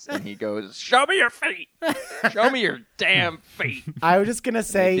of this. And he goes, show me your feet. Show me your damn feet. I was just gonna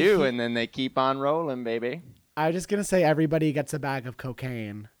say They do, and then they keep on rolling, baby. I was just gonna say everybody gets a bag of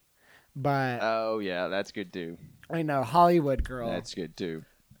cocaine. But Oh, yeah, that's good, too. I know, Hollywood girl. That's good, too.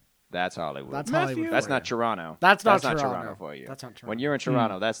 That's Hollywood. That's Matthew. Hollywood. That's for not you. Toronto. That's not Toronto Toronto. for you. That's not Toronto. When you're in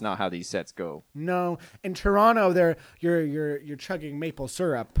Toronto, that's not how these sets go. No, in Toronto, you're chugging maple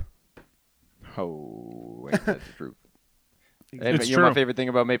syrup. Oh, ain't that the truth? It's You know my true. favorite thing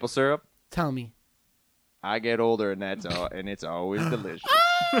about maple syrup? Tell me. I get older, and it's always delicious.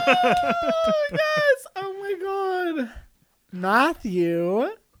 Oh yes! Oh my god, Matthew,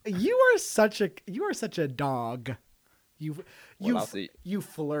 you are such a dog. I'll see. You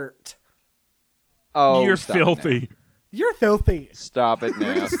flirt. Oh, You're stop it now. filthy. You're filthy. Stop it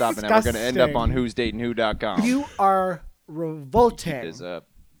now. Stop it now. We're going to end up on Disgusting. who'sdatingwho.com. You are Keep revolting. this up.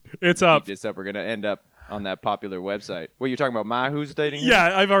 It's up. Keep this up. We're going to end up on that popular website. What, you're talking about my Who's Dating Who?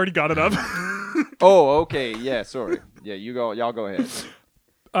 Yeah, I've already got it up. Oh, okay. Yeah, sorry. Yeah, y'all go ahead.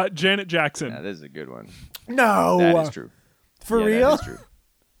 Janet Jackson. Yeah, this is a good one. No, That is true. For Yeah, real? That is true.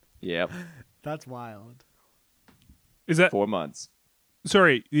 Yep. That's wild. Is that 4 months.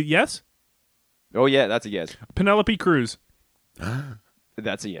 sorry? Yes. Oh, yeah, that's a yes. Penelope Cruz,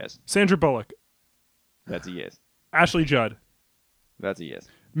 That's a yes. Sandra Bullock, That's a yes. Ashley Judd, That's a yes.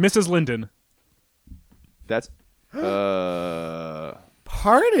 Mrs. Linden. That's Pardon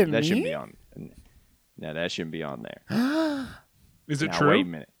that me. shouldn't be on. No, that shouldn't be on there. Is it Now, true? Wait a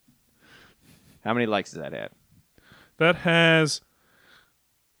minute. How many likes does that have? That has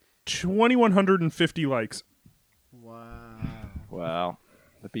 2,150 likes. Wow. Well,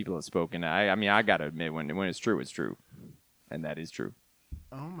 the people have spoken. I mean, I gotta admit, when it's true, it's true, and that is true.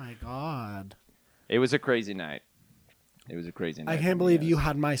 Oh my god. It was a crazy night. It was a crazy night. I for can't me, believe you yes.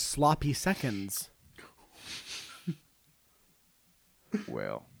 had my sloppy seconds.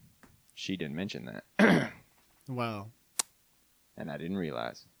 Well, she didn't mention that, Wow. and I didn't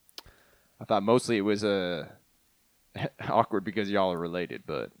realize. I thought mostly it was awkward because y'all are related,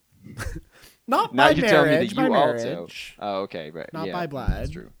 but Not now by you tell me marriage. that by you marriage. also. Oh, okay, right. Not yeah, by blood. That's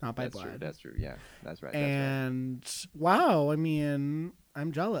true. Not by that's blood. True. That's true. Yeah, that's right. That's right. And wow, I mean,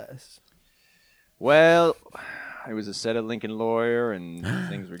 I'm jealous. Well, it was a set of Lincoln Lawyer, and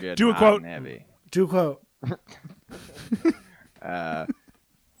things were getting Do a hot quote. and heavy. Do quote.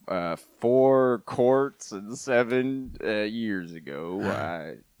 4 courts and 7 years ago,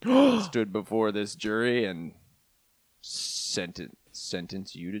 I stood before this jury and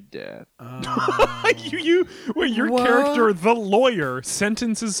sentence you to death. Wait, your What? character, the lawyer,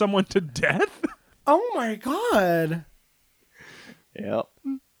 sentences someone to death? Oh my god. Yep.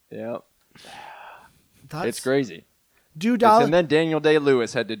 That's It's crazy. Do Dallas. And then Daniel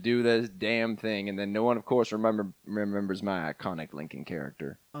Day-Lewis had to do this damn thing, and then no one, of course, remembers my iconic Lincoln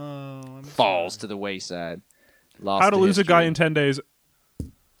character. Oh, I'm Falls to the wayside. Lost How to lose a guy history. in 10 days.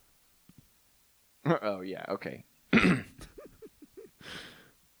 Oh, yeah, okay.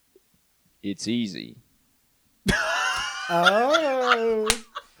 It's easy. Oh.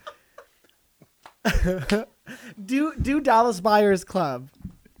 do Dallas Buyers Club.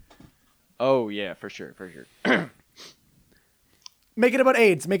 Oh, yeah, for sure. Make it about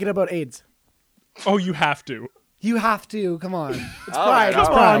AIDS. Make it about AIDS. Oh, you have to. You have to. Come on. It's All pride. right, It's all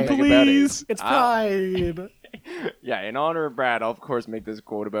Come right, on, pride. make it about please. It's pride. Yeah, in honor of Brad, I'll, of course, make this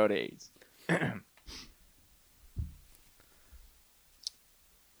quote about AIDS.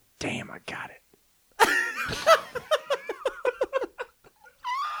 Damn, I got it.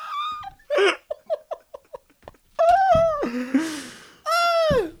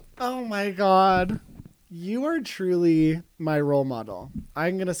 Oh my god. You are truly my role model.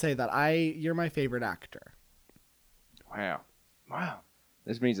 I'm going to say that. You're my favorite actor. Wow.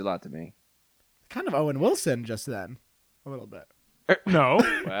 This means a lot to me. Kind of Owen Wilson just then. A little bit. No,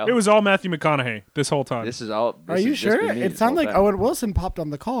 Well, it was all Matthew McConaughey this whole time. This is all. Are this you has just sure? been me It this sounded whole like time. Owen Wilson popped on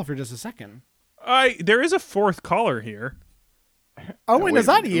the call for just a second. There is a fourth caller here. Owen, wait is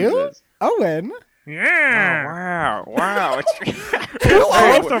that a minute, you? who's this? Owen? Yeah, Wow! It's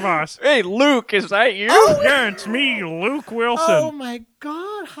both of us. Hey, Luke, is that you? Yeah, it's me, Luke Wilson. Oh my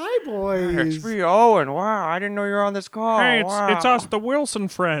God! Hi, boys. It's me, Owen. Wow, I didn't know you were on this call. Hey, wow. it's us, the Wilson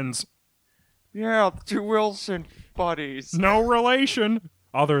friends. Yeah, the two Wilson buddies. No relation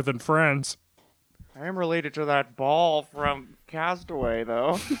other than friends. I am related to that ball from Castaway,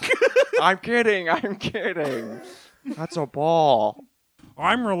 though. I'm kidding. That's a ball.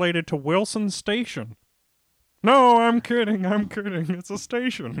 I'm related to Wilson Station. No, I'm kidding. It's a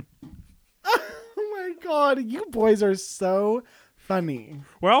station. Oh my God! You boys are so funny.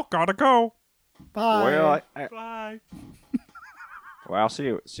 Well, gotta go. Bye. Well, Bye. well, I'll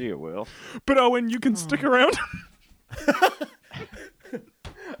see you, Will. But Owen, you can stick around.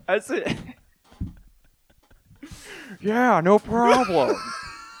 That's it. Yeah, no problem.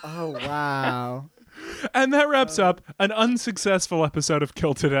 Oh wow! And that wraps up an unsuccessful episode of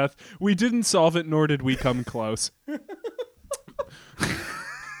Kill to Death. We didn't solve it, nor did we come close.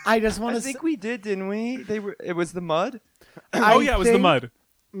 I just want I to. think we did, didn't we? It was the mud. Oh yeah, it was the mud.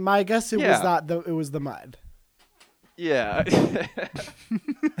 My guess it was Yeah. that it was the mud. Yeah.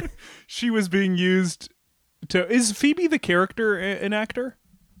 She was being used to. Is Phoebe the character an actor?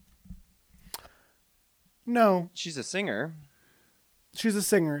 No, She's a singer. she's a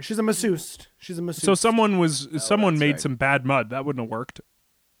singer. She's a masseuse. So someone that's made right. some bad mud. That wouldn't have worked.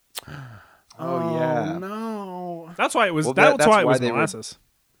 Oh, yeah. No. That's why it was. Well, that's why it was they were- molasses.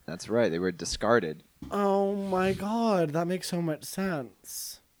 That's right. They were discarded. Oh my God! That makes so much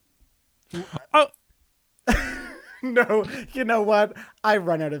sense. Oh, No, you know what? I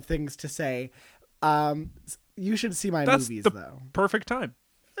run out of things to say. You should see my that's movies the though. perfect time.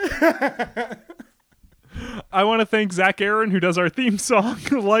 I want to thank Zach Aaron, who does our theme song.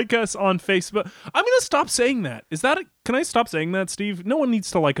 Like us on Facebook. I'm going to stop saying that. Can I stop saying that, Steve? No one needs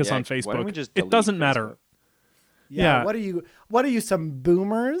to like us Yeah, on why don't Facebook. we just It delete doesn't Facebook? matter. Yeah. Yeah. What are you? Some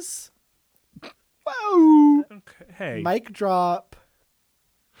boomers? Okay, hey, Mic drop.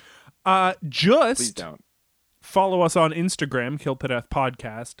 Please just don't. follow us on Instagram, Kill to Death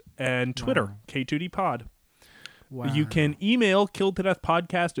Podcast, and Twitter, K2D Pod. Wow. You can email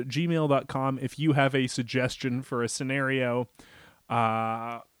killtodeathpodcast@gmail.com if you have a suggestion for a scenario.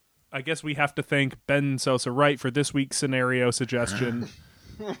 I guess we have to thank Ben Sosa Wright for this week's scenario suggestion.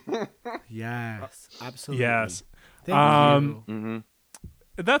 Yes, absolutely. Yes. Thank you. Mm-hmm.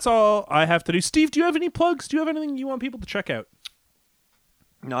 That's all I have to do. Steve, do you have any plugs? Do you have anything you want people to check out?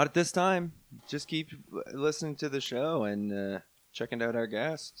 Not at this time. Just keep listening to the show and checking out our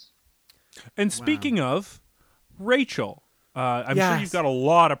guests. And speaking of, Rachel, I'm sure Yes. you've got a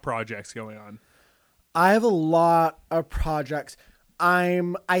lot of projects going on. I have a lot of projects. I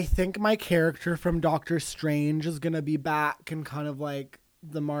think my character from Doctor Strange is gonna be back in kind of like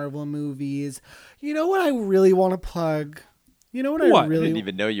the Marvel movies. You know what I really want to plug? You know what? What? I didn't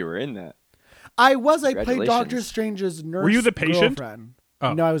even know you were in that. I played Congratulations. Doctor Strange's nurse. Were you the patient? Girlfriend.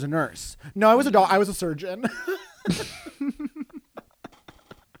 Oh. No, I was a nurse. No, I was a I was a surgeon.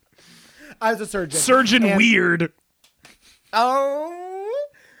 I was a surgeon. Surgeon And- Weird. Oh,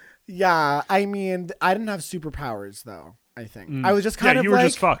 yeah. I mean, I didn't have superpowers though. I think I was just kind yeah, of you were like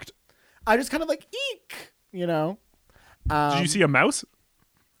just fucked. I was just kind of like eek, you know. Did you see a mouse?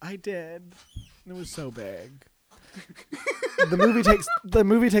 I did. It was so big. The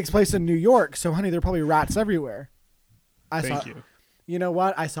movie takes place in New York, so honey, there are probably rats everywhere. Thank you. You know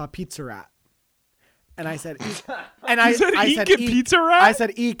what? I saw a pizza rat, and I said, eek. And I You said I eek said and eek. pizza rat? I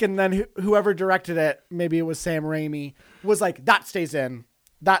said eek, and then whoever directed it, maybe it was Sam Raimi, was like, that stays in.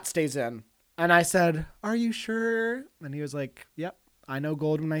 That stays in. And I said, are you sure? And he was like, yep, I know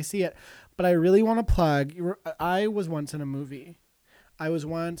gold when I see it. But I really want to plug. I was once in a movie.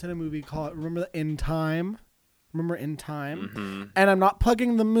 Called, remember In Time? Remember In Time? Mm-hmm. And I'm not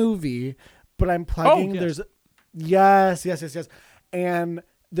plugging the movie, but I'm plugging. yes. Yes. And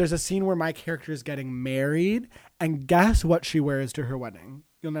there's a scene where my character is getting married, and guess what she wears to her wedding?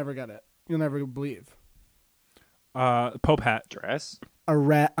 You'll never get it. You'll never believe. Pope hat. Dress? A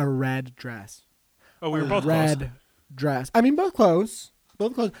red dress. Oh, we were both red close. dress. I mean, both close.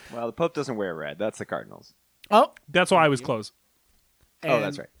 Both close. Well, the Pope doesn't wear red. That's the Cardinals. Oh, That's why I was close. Oh,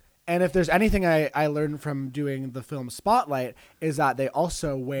 that's right. And if there's anything I learned from doing the film Spotlight is that they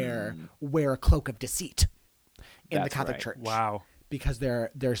also wear a cloak of deceit in the That's Catholic right. Church. Wow. Because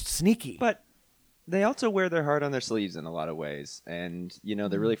they're sneaky. But they also wear their heart on their sleeves in a lot of ways. And,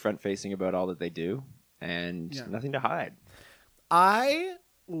 they're really front-facing about all that they do. And Yeah. nothing to hide. I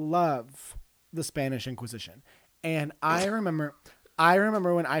love the Spanish Inquisition, and I remember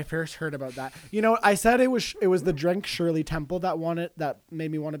when I first heard about that. You know, I said it was the drink Shirley Temple that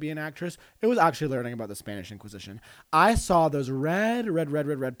made me want to be an actress. It was actually learning about the Spanish Inquisition. I saw those red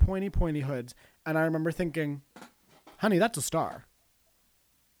pointy hoods, and I remember thinking, honey, that's a star.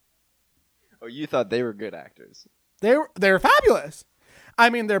 Oh, you thought they were good actors. They're fabulous. I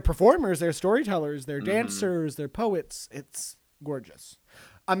mean, they're performers, they're storytellers, they're dancers, they're poets. It's gorgeous.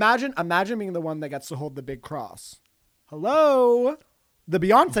 Imagine being the one that gets to hold the big cross. Hello, the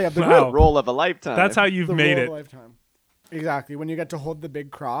Beyonce of the group. Role of a lifetime. That's how you've made it. Role of a lifetime. Exactly. When you get to hold the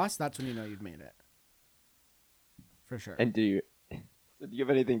big cross, that's when you know you've made it. For sure. And do you have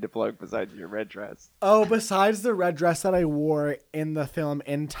anything to plug besides your red dress? Oh, besides the red dress that I wore in the film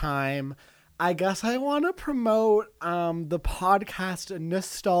In Time, I guess I want to promote the podcast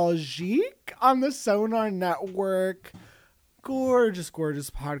Nostalgique on the Sonar Network. Gorgeous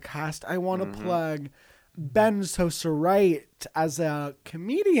podcast. I want to plug Ben Sosa Wright as a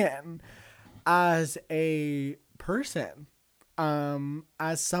comedian, as a person,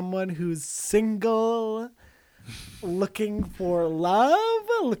 as someone who's single, looking for love,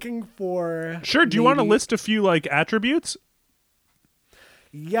 looking for... Sure, do you want to list a few, like, attributes?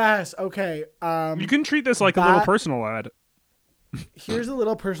 Yes, okay. You can treat this like a little personal ad. Here's a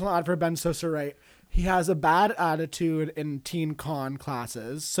little personal ad for Ben Sosa Wright. He has a bad attitude in teen con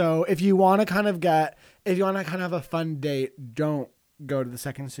classes. So if you want to kind of have a fun date, don't go to the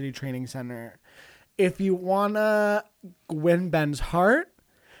Second City Training Center. If you want to win Ben's heart,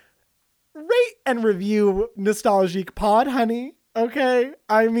 rate and review Nostalgique Pod, honey. Okay?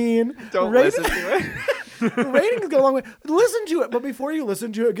 I mean, don't listen to it. Ratings go a long way. Listen to it, but before you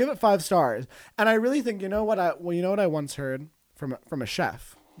listen to it, give it 5 stars. And I really think, you know what I once heard from a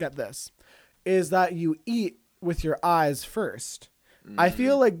chef. Get this. Is that you eat with your eyes first. I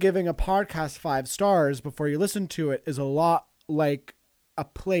feel like giving a podcast 5 stars before you listen to it is a lot like a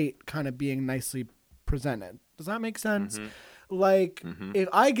plate kind of being nicely presented. Does that make sense? Like, if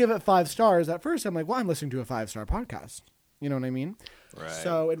I give it 5 stars, at first I'm like, well, I'm listening to a 5-star podcast. You know what I mean? Right.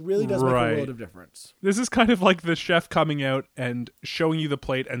 So it really does make a world of difference. This is kind of like the chef coming out and showing you the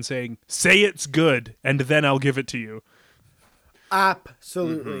plate and saying, say it's good, and then I'll give it to you.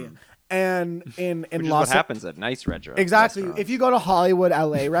 Absolutely. And in Which is Los what happens at nice restaurants. Exactly. If you go to Hollywood,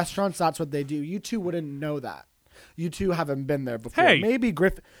 LA restaurants, that's what they do. You two wouldn't know that. You two haven't been there before. Hey. Maybe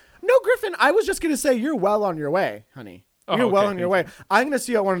Griffin. No, Griffin, I was just going to say you're well on your way, honey. You're well on your way. I'm going to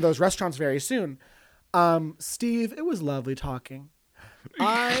see you at one of those restaurants very soon. Steve, it was lovely talking.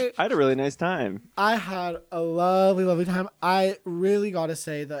 I had a really nice time. I had a lovely time. I really got to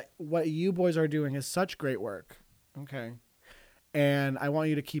say that what you boys are doing is such great work. Okay. And I want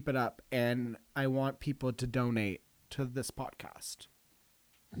you to keep it up. And I want people to donate to this podcast.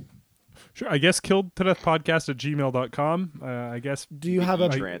 Sure. I guess killedtodeathpodcast@gmail.com. I guess. Do you have a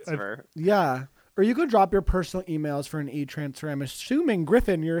transfer? Yeah. Or you could drop your personal emails for an e-transfer. I'm assuming,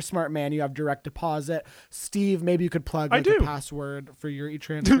 Griffin, you're a smart man. You have direct deposit. Steve, maybe you could plug a password for your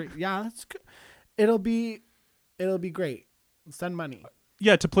e-transfer. Yeah, that's good. It'll be great. Send money.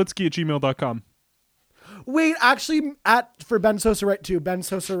 Yeah, Toplitsky@gmail.com. Wait, actually, for Ben Sosa Wright too.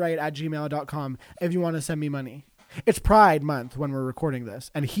 BenSosaWright@gmail.com if you want to send me money. It's Pride Month when we're recording this,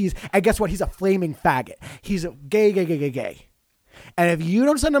 and guess what? He's a flaming faggot. He's a gay. And if you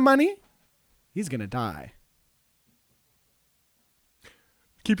don't send him money, he's going to die.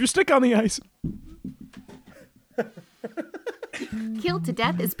 Keep your stick on the ice. Killed to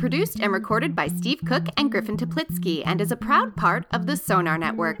Death is produced and recorded by Steve Cook and Griffin Toplitsky and is a proud part of the Sonar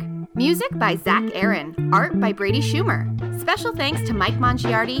Network. Music by Zach Aaron. Art by Brady Schumer. Special thanks to Mike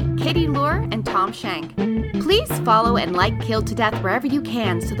Mongiardi, Katie Lohr, and Tom Shank. Please follow and like Killed to Death wherever you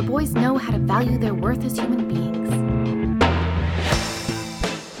can so the boys know how to value their worth as human beings.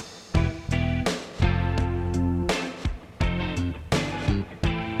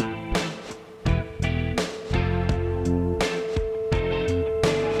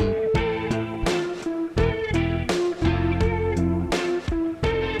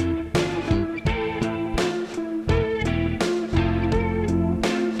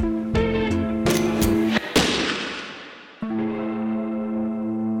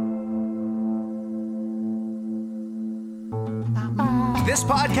 This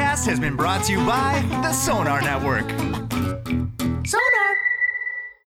podcast has been brought to you by the Sonar Network. Sonar!